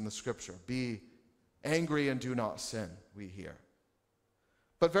places in the scripture. Be angry and do not sin, we hear.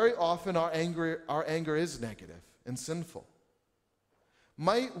 But very often our anger is negative and sinful.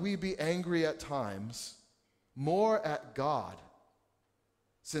 Might we be angry at times more at God,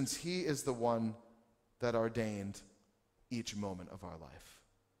 since he is the one that ordained each moment of our life?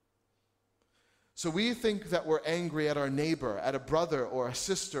 So we think that we're angry at our neighbor, at a brother or a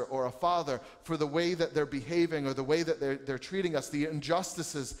sister or a father for the way that they're behaving or the way that they're treating us, the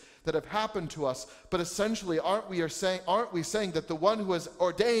injustices that have happened to us. But essentially, aren't we saying that the one who has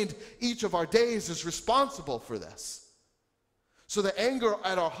ordained each of our days is responsible for this? So the anger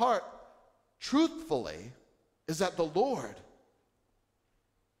at our heart, truthfully, is at the Lord,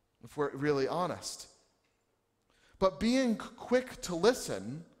 if we're really honest. But being quick to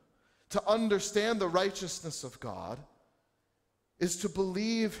listen, to understand the righteousness of God, is to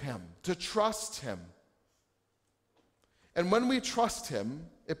believe him, to trust him. And when we trust him,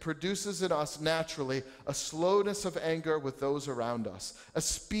 it produces in us naturally a slowness of anger with those around us, a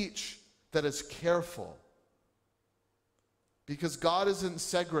speech that is careful. Because God isn't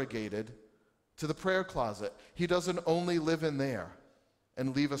segregated to the prayer closet. He doesn't only live in there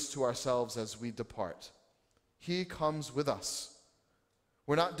and leave us to ourselves as we depart. He comes with us.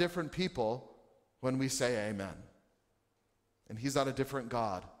 We're not different people when we say amen. And he's not a different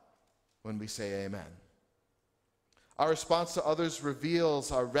God when we say amen. Our response to others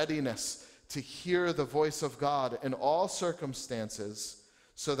reveals our readiness to hear the voice of God in all circumstances,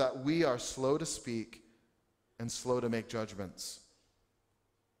 so that we are slow to speak and slow to make judgments.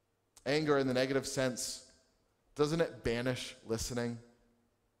 Anger in the negative sense, doesn't it banish listening?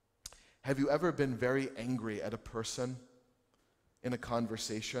 Have you ever been very angry at a person in a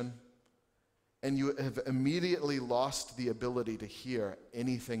conversation, and you have immediately lost the ability to hear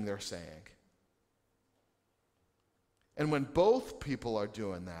anything they're saying? And when both people are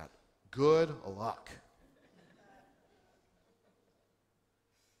doing that, good luck.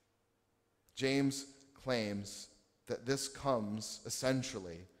 James claims that this comes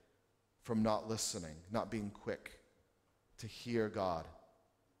essentially from not listening, not being quick to hear God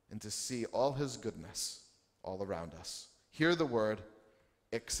and to see all his goodness all around us. Hear the word,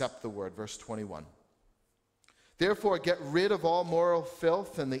 accept the word. Verse 21. Therefore, get rid of all moral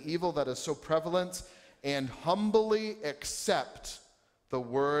filth and the evil that is so prevalent, and humbly accept the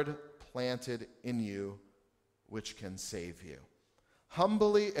word planted in you, which can save you.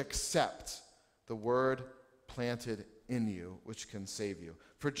 Humbly accept the word planted in you, which can save you.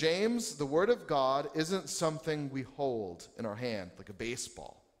 For James, the word of God isn't something we hold in our hand, like a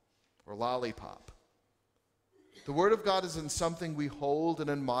baseball or lollipop. The word of God isn't something we hold and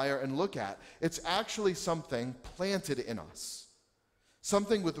admire and look at. It's actually something planted in us,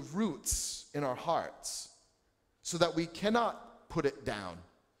 something with roots in our hearts, so that we cannot put it down,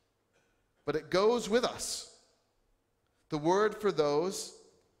 but it goes with us. The word for those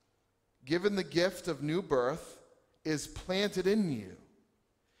given the gift of new birth is planted in you.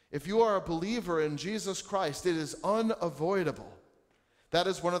 If you are a believer in Jesus Christ, it is unavoidable. That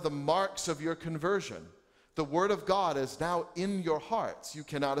is one of the marks of your conversion. The word of God is now in your hearts. You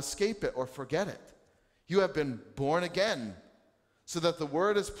cannot escape it or forget it. You have been born again, so that the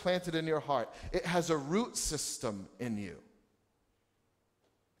word is planted in your heart. It has a root system in you.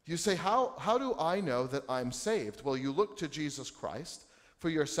 You say, how do I know that I'm saved? Well, you look to Jesus Christ for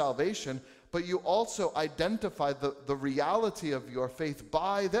your salvation, but you also identify the reality of your faith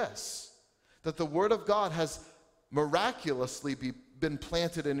by this, that the word of God has miraculously been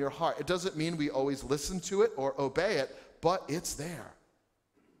planted in your heart. It doesn't mean we always listen to it or obey it, but it's there.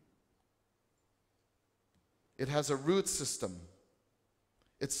 It has a root system.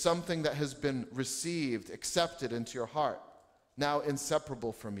 It's something that has been received, accepted into your heart, now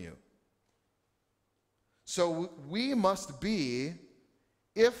inseparable from you. So we must be,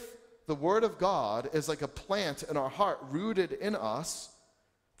 if the word of God is like a plant in our heart, rooted in us,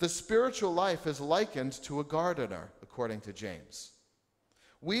 the spiritual life is likened to a gardener, according to James.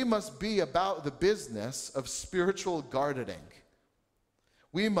 We must be about the business of spiritual gardening.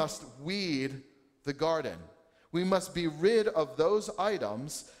 We must weed the garden. We must be rid of those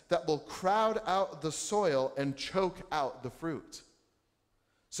items that will crowd out the soil and choke out the fruit.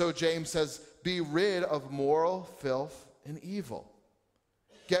 So James says, be rid of moral filth and evil.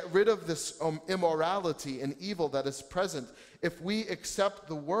 Get rid of this immorality and evil that is present. If we accept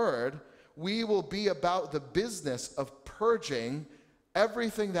the word, we will be about the business of purging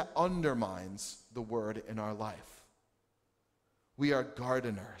everything that undermines the word in our life. We are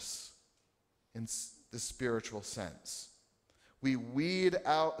gardeners in the spiritual sense. We weed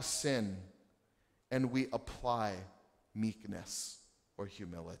out sin and we apply meekness or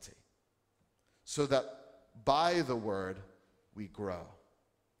humility, so that by the word we grow.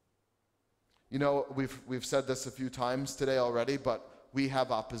 You know, we've said this a few times today already, but we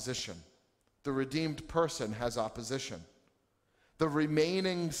have opposition. The redeemed person has opposition. The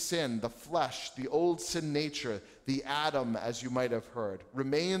remaining sin, the flesh, the old sin nature, the Adam, as you might have heard,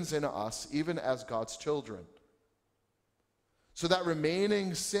 remains in us even as God's children. So that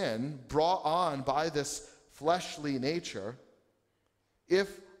remaining sin brought on by this fleshly nature,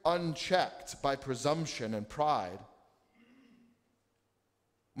 if unchecked by presumption and pride,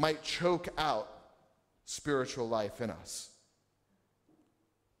 might choke out spiritual life in us.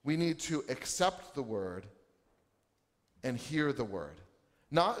 We need to accept the word and hear the word.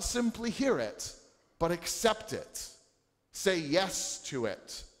 Not simply hear it, but accept it. Say yes to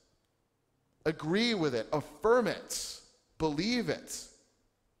it. Agree with it. Affirm it. Believe it.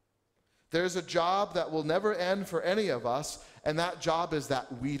 There's a job that will never end for any of us, and that job is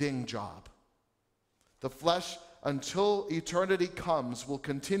that weeding job. The flesh, until eternity comes, will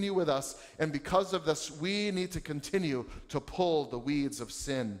continue with us, and because of this, we need to continue to pull the weeds of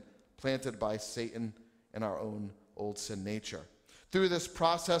sin planted by Satan in our own old sin nature. Through this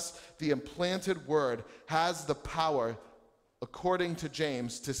process, the implanted word has the power, according to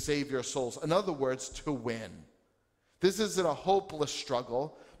James, to save your souls. In other words, to win. This isn't a hopeless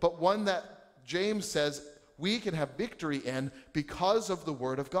struggle, but one that James says we can have victory in because of the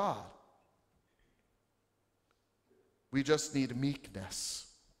word of God. We just need meekness,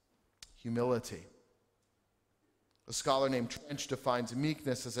 humility. A scholar named Trench defines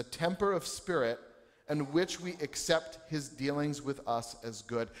meekness as a temper of spirit in which we accept his dealings with us as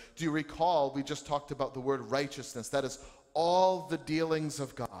good. Do you recall we just talked about the word righteousness? That is all the dealings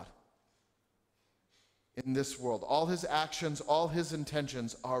of God in this world. All his actions, all his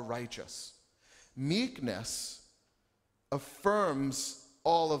intentions are righteous. Meekness affirms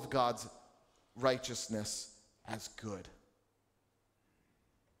all of God's righteousness as good.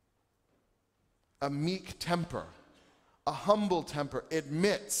 A meek temper, a humble temper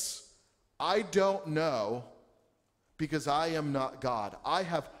admits, I don't know because I am not God. I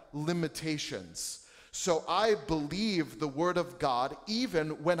have limitations. So I believe the word of God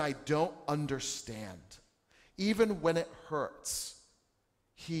even when I don't understand, even when it hurts.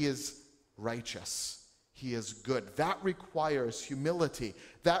 He is righteous. He is good. That requires humility.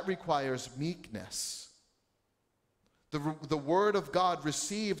 That requires meekness. The word of God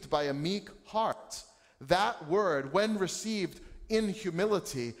received by a meek heart, that word, when received in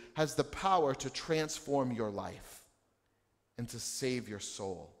humility, has the power to transform your life and to save your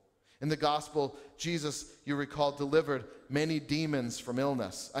soul. In the gospel, Jesus, you recall, delivered many demons from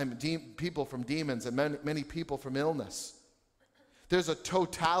illness. People from demons and many people from illness. There's a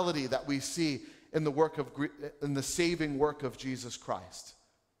totality that we see in the saving work of Jesus Christ.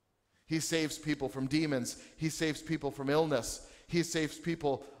 He saves people from demons. He saves people from illness. He saves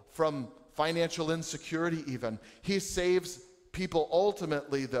people from financial insecurity even. He saves people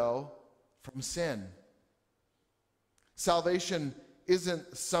ultimately, though, from sin. Salvation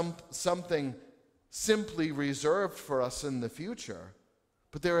isn't something simply reserved for us in the future,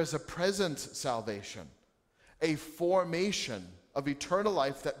 but there is a present salvation, a formation of eternal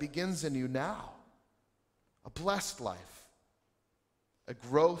life that begins in you now, a blessed life, a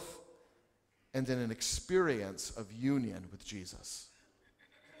growth and in an experience of union with Jesus.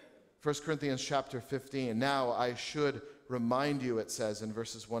 1 Corinthians chapter 15, now I should remind you, it says in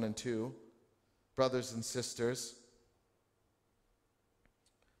verses 1 and 2, brothers and sisters,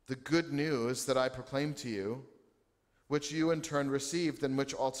 the good news that I proclaim to you, which you in turn received, in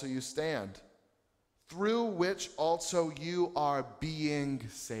which also you stand, through which also you are being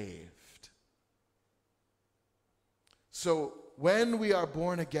saved. So when we are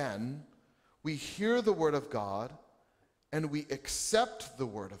born again, we hear the word of God and we accept the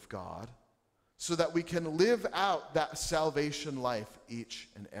word of God so that we can live out that salvation life each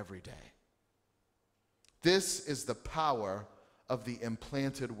and every day. This is the power of the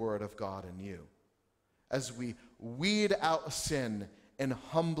implanted word of God in you. As we weed out sin and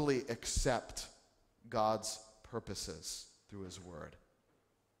humbly accept God's purposes through his word.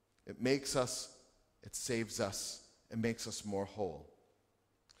 It makes us, it saves us, it makes us more whole.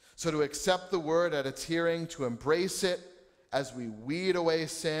 So to accept the word at its hearing, to embrace it as we weed away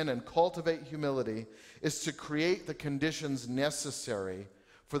sin and cultivate humility, is to create the conditions necessary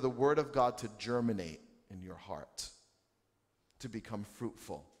for the word of God to germinate in your heart, to become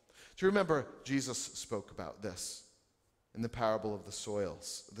fruitful. Do you remember Jesus spoke about this in the parable of the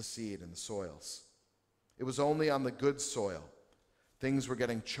soils, the seed and the soils? It was only on the good soil. Things were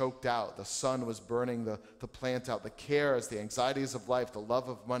getting choked out. The sun was burning the plant out. The cares, the anxieties of life, the love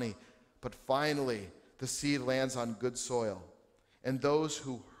of money. But finally, the seed lands on good soil. And those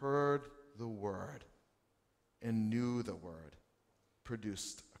who heard the word and knew the word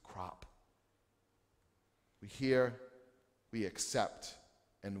produced a crop. We hear, we accept,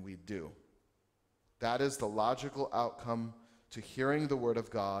 and we do. That is the logical outcome to hearing the word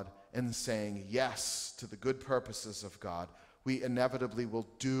of God and saying yes to the good purposes of God. We inevitably will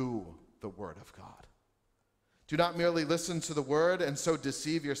do the word of God. Do not merely listen to the word and so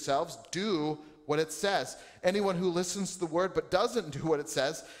deceive yourselves. Do what it says. Anyone who listens to the word but doesn't do what it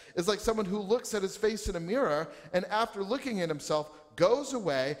says is like someone who looks at his face in a mirror and after looking at himself goes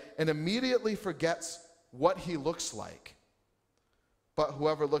away and immediately forgets what he looks like. But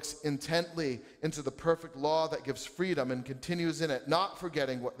whoever looks intently into the perfect law that gives freedom and continues in it, not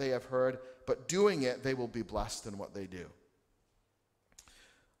forgetting what they have heard, but doing it, they will be blessed in what they do.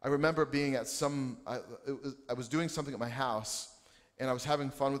 I remember being at I was doing something at my house, and I was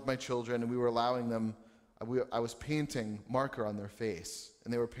having fun with my children, and we were allowing them, I was painting marker on their face,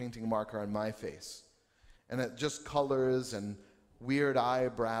 and they were painting marker on my face. And it just colors and weird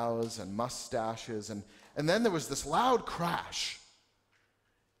eyebrows and mustaches, and then there was this loud crash.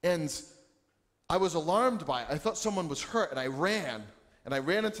 And I was alarmed by it. I thought someone was hurt, and I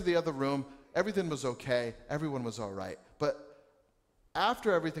ran into the other room. Everything was okay. Everyone was all right. But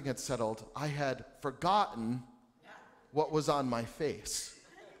after everything had settled, I had forgotten what was on my face.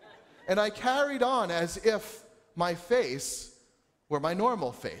 And I carried on as if my face were my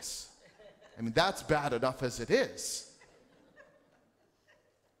normal face. I mean, that's bad enough as it is.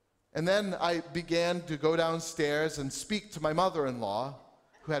 And then I began to go downstairs and speak to my mother-in-law,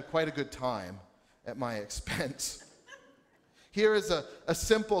 who had quite a good time at my expense. Here is a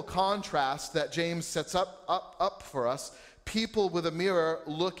simple contrast that James sets up for us. People with a mirror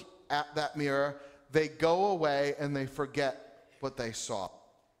look at that mirror, they go away, and they forget what they saw.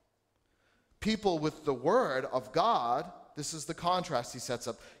 People with the Word of God, this is the contrast he sets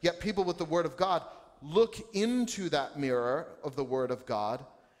up, yet people with the Word of God look into that mirror of the Word of God,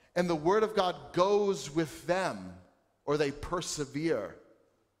 and the Word of God goes with them, or they persevere.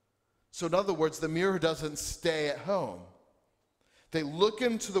 So in other words, the mirror doesn't stay at home. They look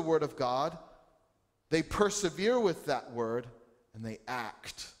into the Word of God, they persevere with that Word, and they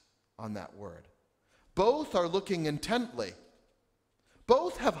act on that Word. Both are looking intently.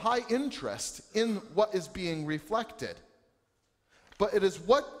 Both have high interest in what is being reflected. But it is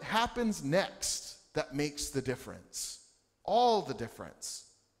what happens next that makes the difference. All the difference.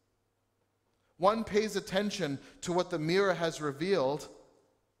 One pays attention to what the mirror has revealed,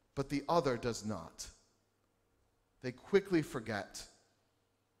 but the other does not. They quickly forget.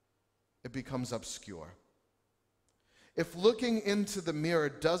 It becomes obscure. If looking into the mirror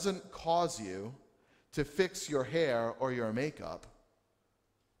doesn't cause you to fix your hair or your makeup,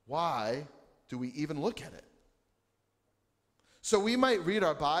 why do we even look at it? So we might read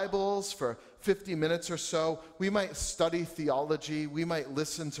our Bibles for 50 minutes or so. We might study theology. We might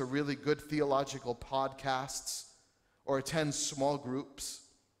listen to really good theological podcasts or attend small groups.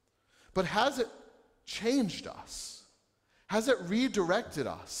 But has it changed us? Has it redirected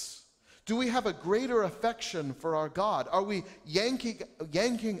us? Do we have a greater affection for our God? Are we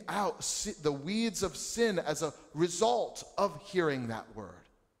yanking out the weeds of sin as a result of hearing that word?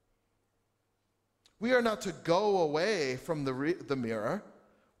 We are not to go away from the mirror.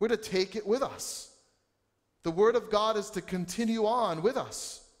 We're to take it with us. The Word of God is to continue on with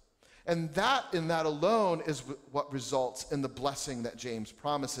us. And that alone is what results in the blessing that James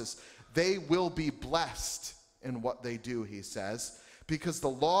promises. They will be blessed in what they do, he says, because the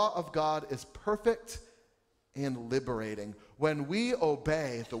law of God is perfect and liberating. When we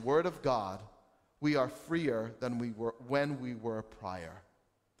obey the Word of God, we are freer than we were when we were prior.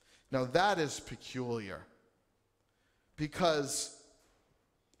 Now that is peculiar, because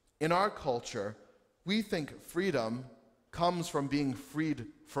in our culture, we think freedom comes from being freed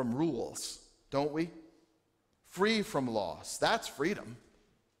from rules, don't we? Free from laws, that's freedom.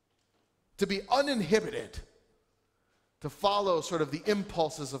 To be uninhibited, to follow sort of the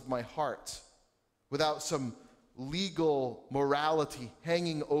impulses of my heart without some legal morality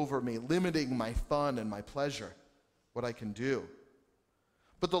hanging over me, limiting my fun and my pleasure, what I can do.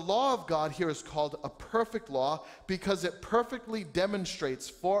 But the law of God here is called a perfect law because it perfectly demonstrates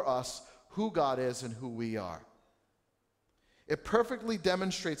for us who God is and who we are. It perfectly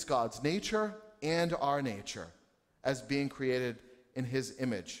demonstrates God's nature and our nature as being created in his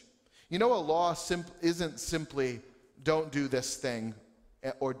image. You know, a law isn't simply don't do this thing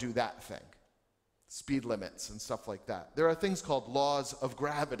or do that thing. Speed limits and stuff like that. There are things called laws of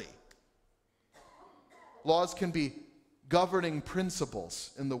gravity. Laws can be governing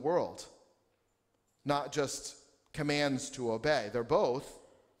principles in the world, not just commands to obey. They're both,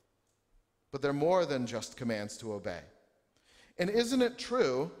 but they're more than just commands to obey. And isn't it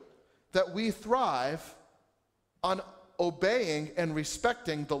true that we thrive on obeying and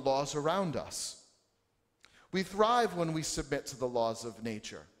respecting the laws around us? We thrive when we submit to the laws of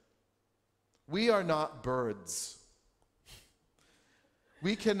nature. We are not birds.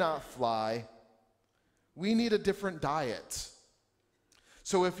 We cannot fly. We need a different diet.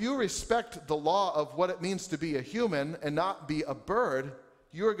 So if you respect the law of what it means to be a human and not be a bird,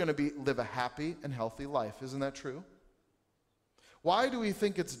 you're going to live a happy and healthy life. Isn't that true? Why do we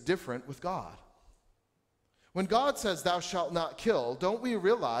think it's different with God? When God says, "Thou shalt not kill," don't we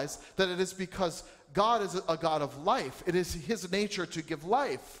realize that it is because God is a God of life? It is his nature to give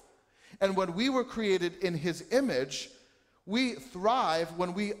life. And when we were created in his image, we thrive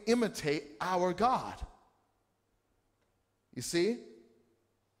when we imitate our God. You see?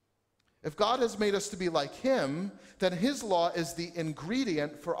 If God has made us to be like him, then his law is the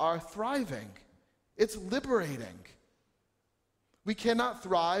ingredient for our thriving. It's liberating. We cannot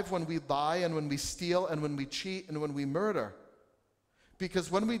thrive when we lie and when we steal and when we cheat and when we murder. Because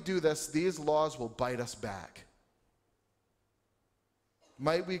when we do this, these laws will bite us back.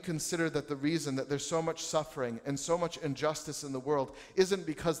 Might we consider that the reason that there's so much suffering and so much injustice in the world isn't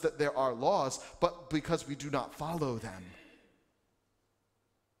because that there are laws, but because we do not follow them.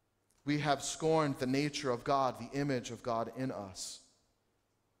 We have scorned the nature of God, the image of God in us.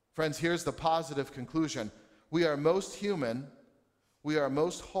 Friends, here's the positive conclusion. We are most human, we are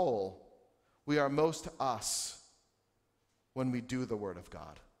most whole, we are most us when we do the Word of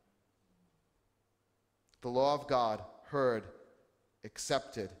God. The law of God, heard,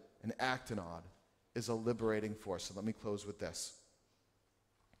 accepted, and acted on, is a liberating force. So let me close with this.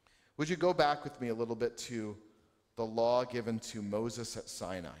 Would you go back with me a little bit to the law given to Moses at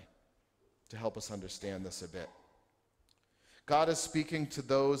Sinai to help us understand this a bit? God is speaking to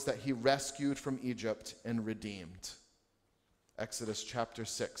those that he rescued from Egypt and redeemed. Exodus chapter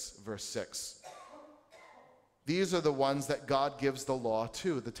 6, verse 6. These are the ones that God gives the law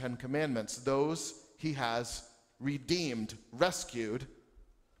to, the 10 Commandments. Those he has redeemed, rescued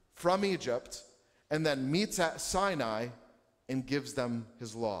from Egypt, and then meets at Sinai and gives them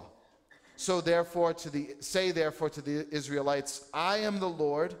his law. Say therefore to the Israelites, "I am the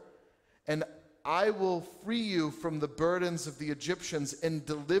Lord, and I will free you from the burdens of the Egyptians and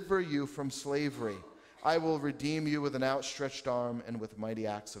deliver you from slavery. I will redeem you with an outstretched arm and with mighty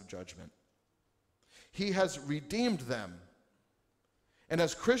acts of judgment." He has redeemed them. And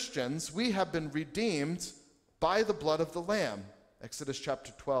as Christians, we have been redeemed by the blood of the Lamb. Exodus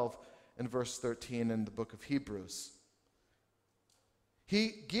chapter 12 and verse 13 in the book of Hebrews. He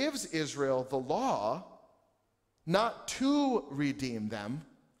gives Israel the law not to redeem them,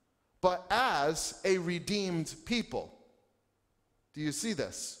 but as a redeemed people. Do you see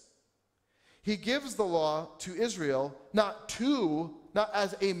this? He gives the law to Israel not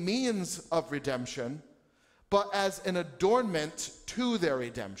as a means of redemption, but as an adornment to their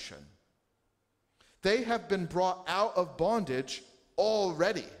redemption. They have been brought out of bondage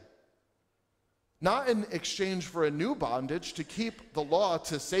already. Not in exchange for a new bondage to keep the law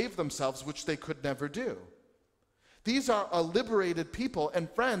to save themselves, which they could never do. These are a liberated people,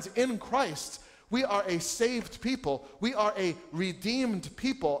 and friends, in Christ, we are a saved people. We are a redeemed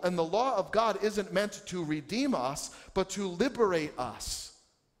people, and the law of God isn't meant to redeem us, but to liberate us.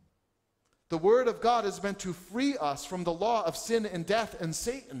 The Word of God is meant to free us from the law of sin and death and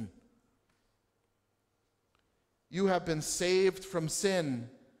Satan. You have been saved from sin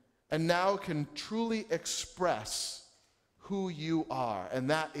and now can truly express who you are, and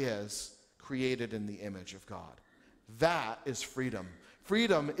that is created in the image of God. That is freedom.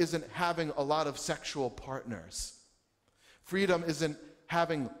 Freedom isn't having a lot of sexual partners. Freedom isn't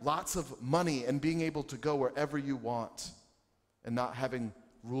having lots of money and being able to go wherever you want and not having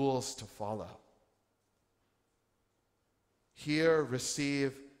rules to follow. Hear,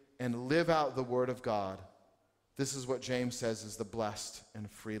 receive, and live out the Word of God. This is what James says is the blessed and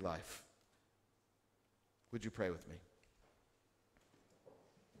free life. Would you pray with me?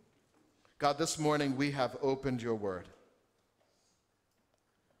 God, this morning we have opened your Word.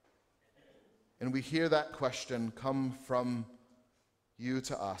 And we hear that question come from you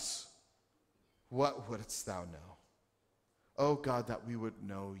to us. What wouldst thou know? Oh God, that we would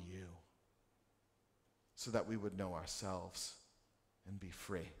know you, so that we would know ourselves and be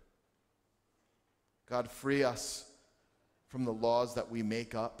free. God, free us from the laws that we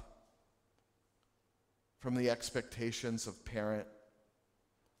make up, from the expectations of parent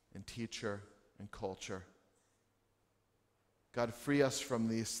and teacher and culture. God, free us from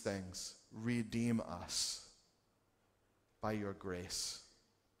these things. Redeem us by your grace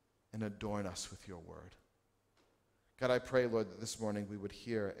and adorn us with your word. God, I pray, Lord, that this morning we would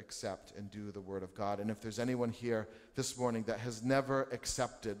hear, accept, and do the word of God. And if there's anyone here this morning that has never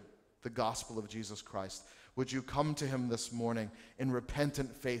accepted the gospel of Jesus Christ, would you come to him this morning in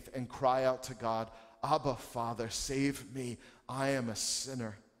repentant faith and cry out to God, Abba, Father, save me. I am a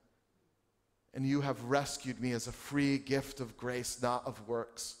sinner. and you have rescued me as a free gift of grace, not of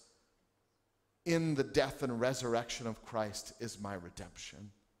works. In the death and resurrection of Christ is my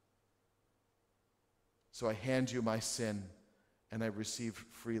redemption. So I hand you my sin, and I receive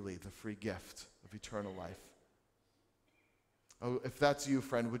freely the free gift of eternal life. Oh, if that's you,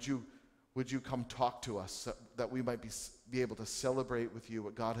 friend, would you come talk to us so that we might be able to celebrate with you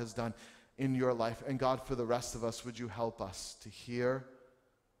what God has done in your life? And God, for the rest of us, would you help us to hear,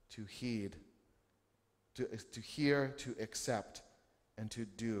 to heed, to hear, to accept, and to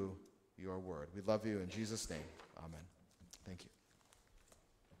do your word. We love you in Jesus' name. Amen. Thank you.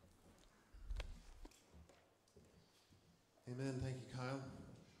 Amen. Thank you, Kyle.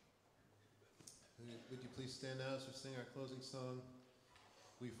 Would you please stand now as we sing our closing song,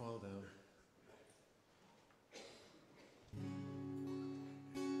 We Fall Down.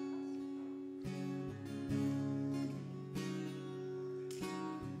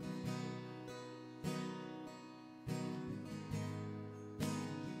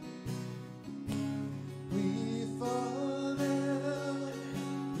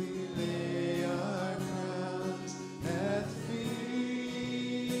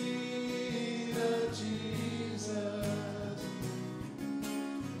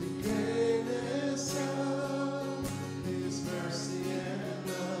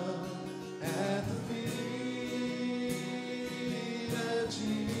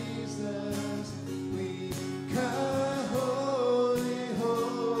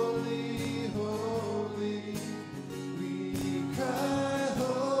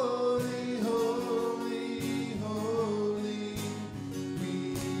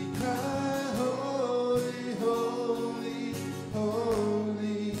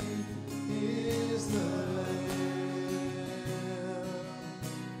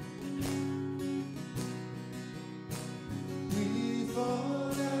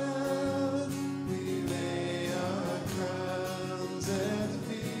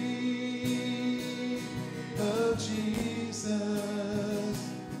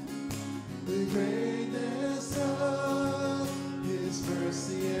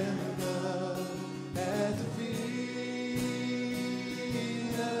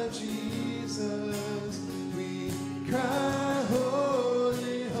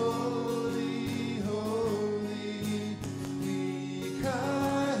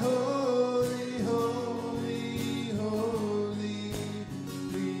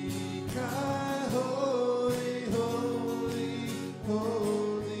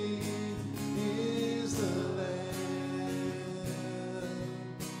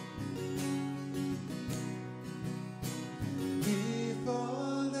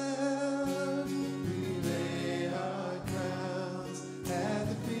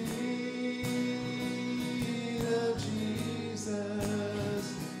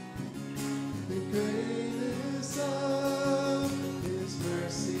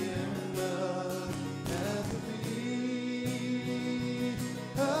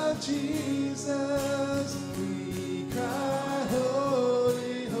 Jesus, we cry,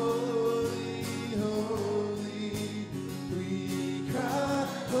 holy, holy, holy. We cry,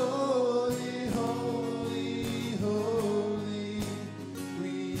 holy, holy, holy.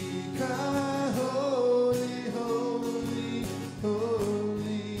 We cry, holy, holy,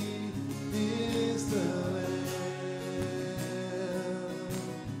 holy is the Lamb.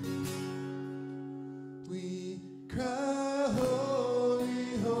 We cry, holy,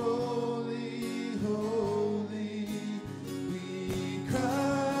 holy, holy. We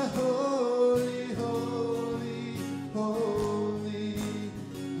cry, holy, holy, holy.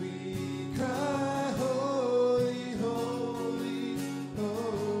 We cry, holy, holy,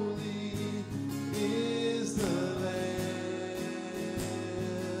 holy is the Lamb.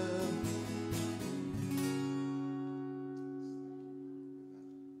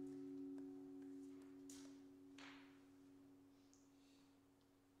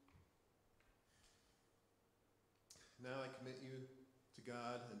 Now I commit you to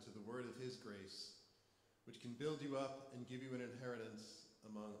God and to the word of his grace, which can build you up and give you an inheritance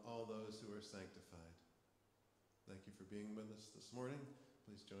among all those who are sanctified. Thank you for being with us this morning.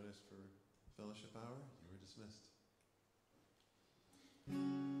 Please join us for fellowship hour. You are dismissed.